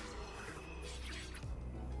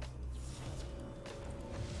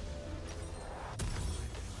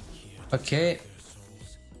 Okay.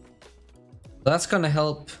 That's gonna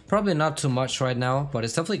help, probably not too much right now, but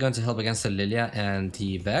it's definitely going to help against the Lilia and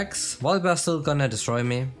the Vex. Volibear's still gonna destroy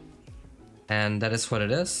me, and that is what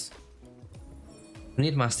it is. I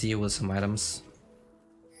need Master Yi with some items.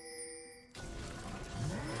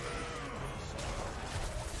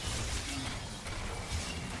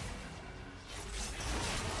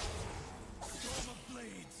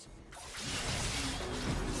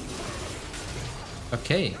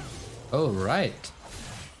 Okay, alright.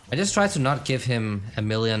 I just tried to not give him a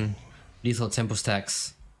million lethal tempo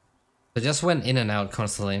stacks. So just went in and out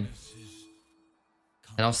constantly.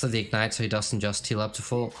 And also the ignite so he doesn't just heal up to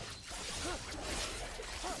full.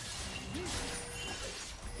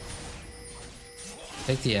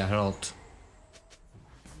 Take the Herald.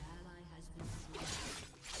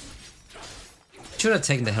 Should have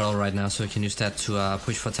taken the Herald right now so we can use that to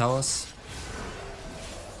push for towers.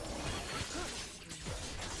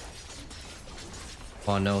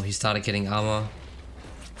 Oh no, he started getting armor.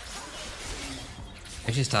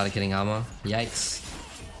 Actually started getting armor. Yikes.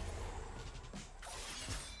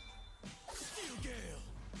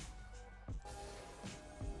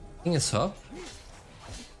 King is up.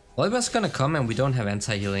 Volibear's gonna come and we don't have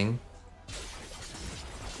anti-healing.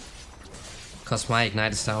 Cause my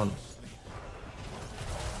ignite is down.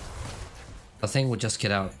 I think we'll just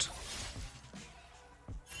get out.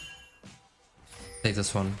 Take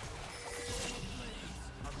this one.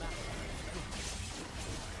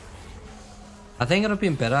 I think it would have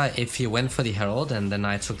been better if he went for the Herald and then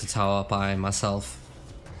I took the tower by myself.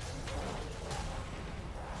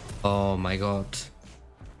 Oh my god.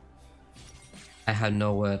 I have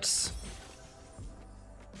no words.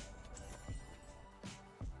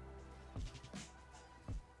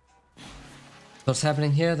 What's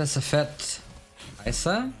happening here? That's a Fett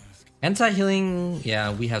Isa. Anti-healing,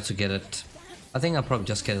 yeah, we have to get it. I think I'll probably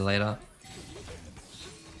just get it later.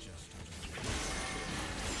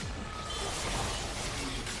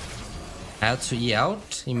 I have to E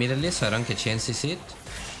out immediately so I don't get chance to see it.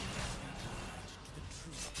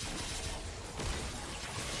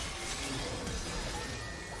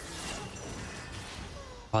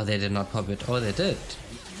 Oh, they did not pop it. Oh, they did.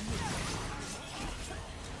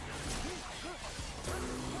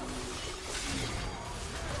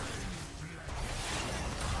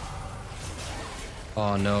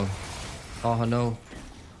 Oh no. Oh no.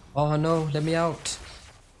 Oh no, let me out.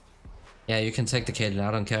 Yeah, you can take the Caitlyn, I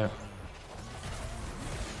don't care.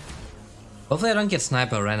 Hopefully I don't get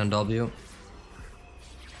sniped by random W.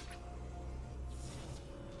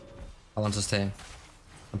 I want to stay.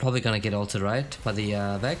 I'm probably gonna get ulted right by the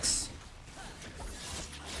Vex.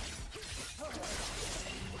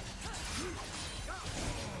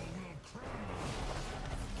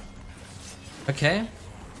 Okay.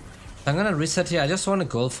 I'm gonna reset here. I just want to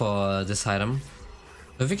go for this item.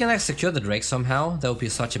 If we can like secure the Drake somehow, that would be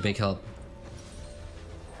such a big help.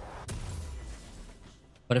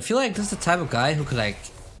 But I feel like this is the type of guy who could like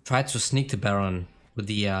try to sneak the Baron with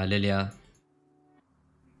the Lilia.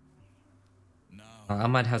 I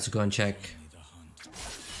might have to go and check.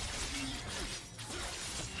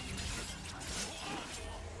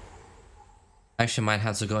 Actually might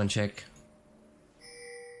have to go and check.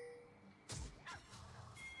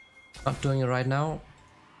 Not doing it right now.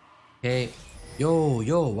 Okay.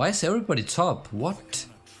 Yo, why is everybody top? What?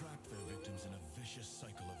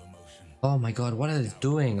 Oh my god, what are they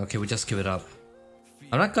doing? Okay, we just give it up.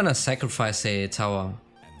 I'm not gonna sacrifice a tower.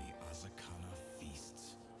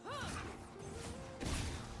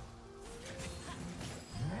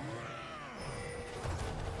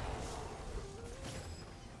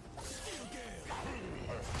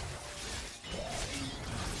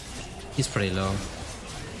 He's pretty low.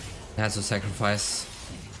 He has to sacrifice.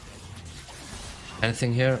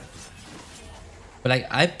 Anything here? But like,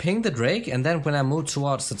 I ping the Drake and then when I move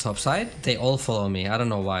towards the top side, they all follow me. I don't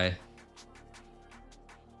know why.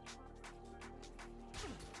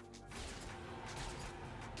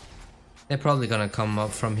 They're probably gonna come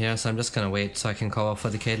up from here, so I'm just gonna wait so I can cover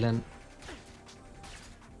for the Caitlyn.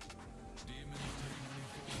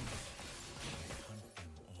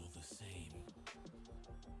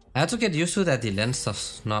 I had to get used to that the lens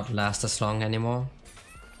does not last as long anymore.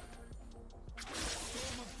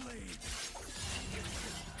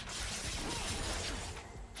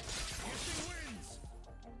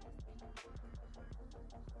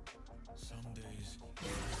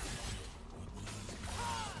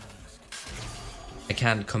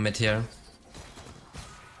 can't commit here.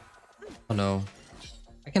 Oh no.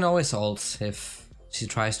 I can always ult if she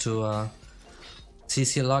tries to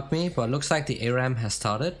CC lock me, but looks like the ARAM has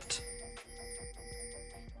started.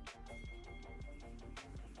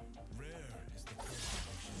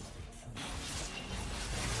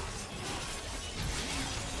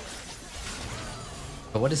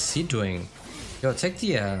 But what is he doing? Yo, take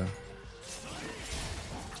the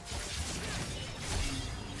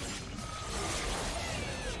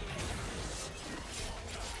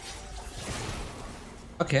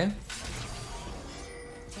okay.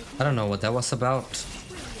 I don't know what that was about.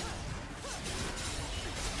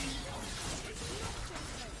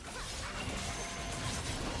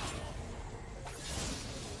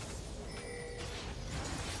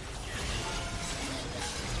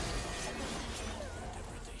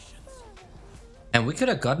 And we could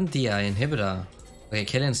have gotten the inhibitor. Okay,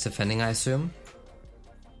 Killian's defending, I assume.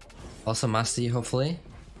 Also Masti, hopefully.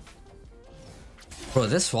 Bro,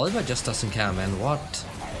 this Volibear just doesn't care, man. What?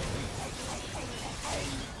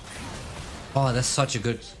 Oh, that's such a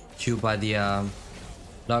good Q by the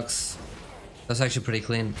Lux. That's actually pretty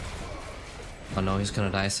clean. Oh no, he's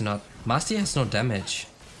gonna die, so not. Masti has no damage.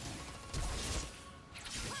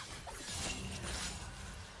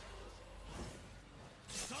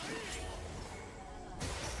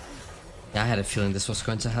 Yeah, I had a feeling this was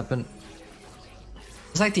going to happen.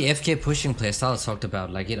 It's like the FK pushing playstyle I talked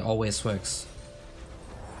about, like it always works.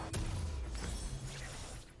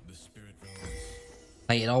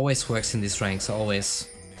 Like it always works in these ranks, always.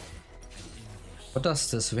 What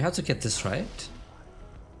does this? We have to get this right?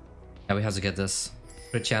 Yeah, we have to get this.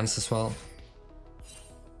 Good chance as well.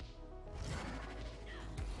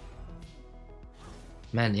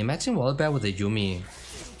 Man, imagine Volibear with a Yuumi.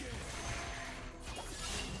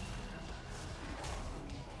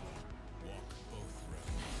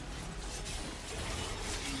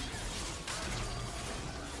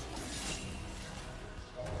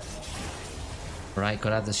 Right,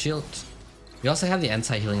 got out the shield. We also have the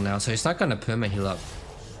anti-healing now, so he's not gonna perma heal up.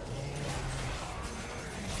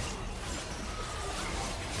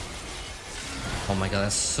 Oh my god,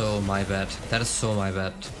 that's so my bad. That is so my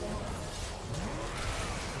bad.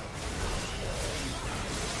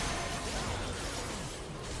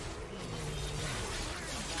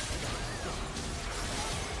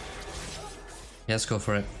 Yeah, let's go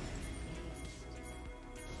for it.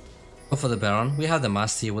 Go for the Baron. We have the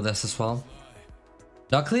Masti with us as well.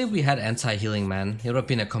 Luckily we had anti-healing, man. It would have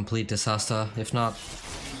been a complete disaster if not.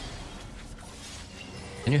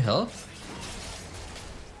 Can you help?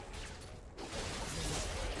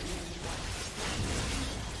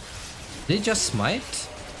 Did he just smite?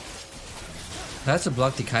 I have to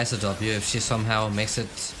block the Kaiser W if she somehow makes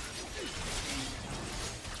it.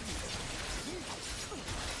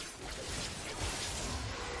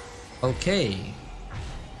 Okay.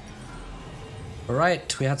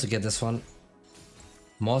 Alright, we had to get this one.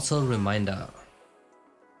 Mortal Reminder.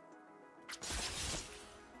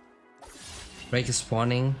 Break is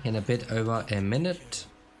spawning in a bit over a minute.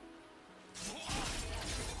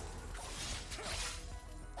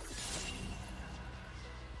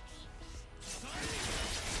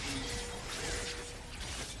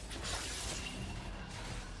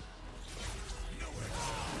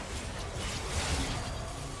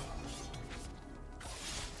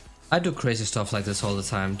 I do crazy stuff like this all the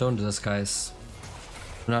time. Don't do this, guys.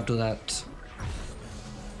 Do not do that.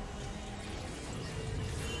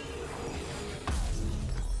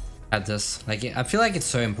 At this. Like, I feel like it's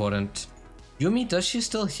so important. Yuumi, does she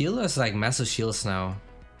still heal or is it like massive shields now?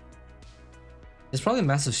 It's probably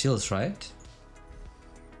massive shields, right?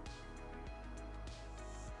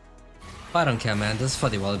 I don't care, man. This is for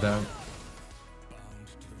the Volibear.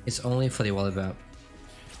 It's only for the Volibear.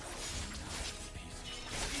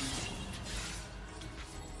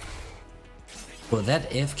 Bro, that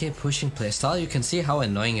AFK pushing playstyle, you can see how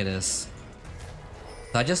annoying it is.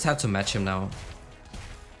 So I just have to match him now.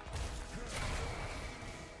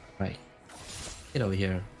 Right. Get over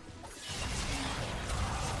here.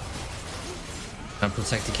 And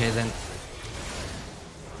protect the K then.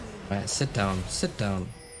 Right, sit down, sit down.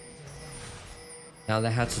 Now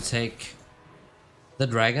they had to take the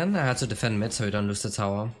dragon. I had to defend mid so we don't lose the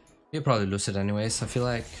tower. We'll probably lose it anyways, I feel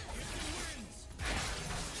like.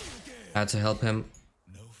 I had to help him.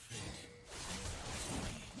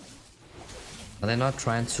 Are they not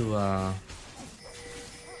trying to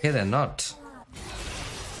okay, they're not.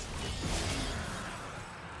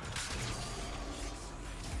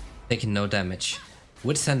 Taking no damage.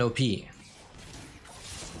 Withstand OP.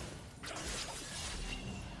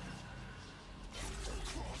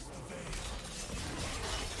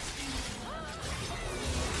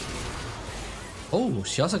 Oh,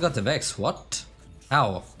 she also got the Vex. What?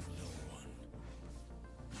 How?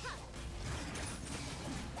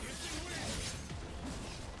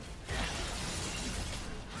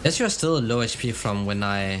 Yes, you're still low HP from when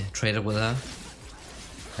I traded with her.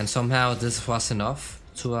 And somehow this was enough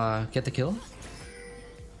to get the kill.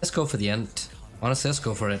 Let's go for the end. Honestly, let's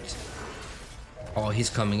go for it. Oh, he's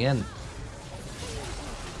coming in.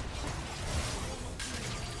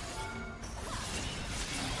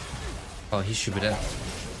 Oh, he should be dead.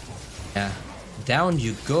 Yeah. Down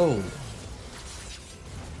you go.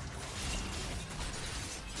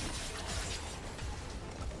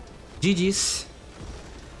 GG's.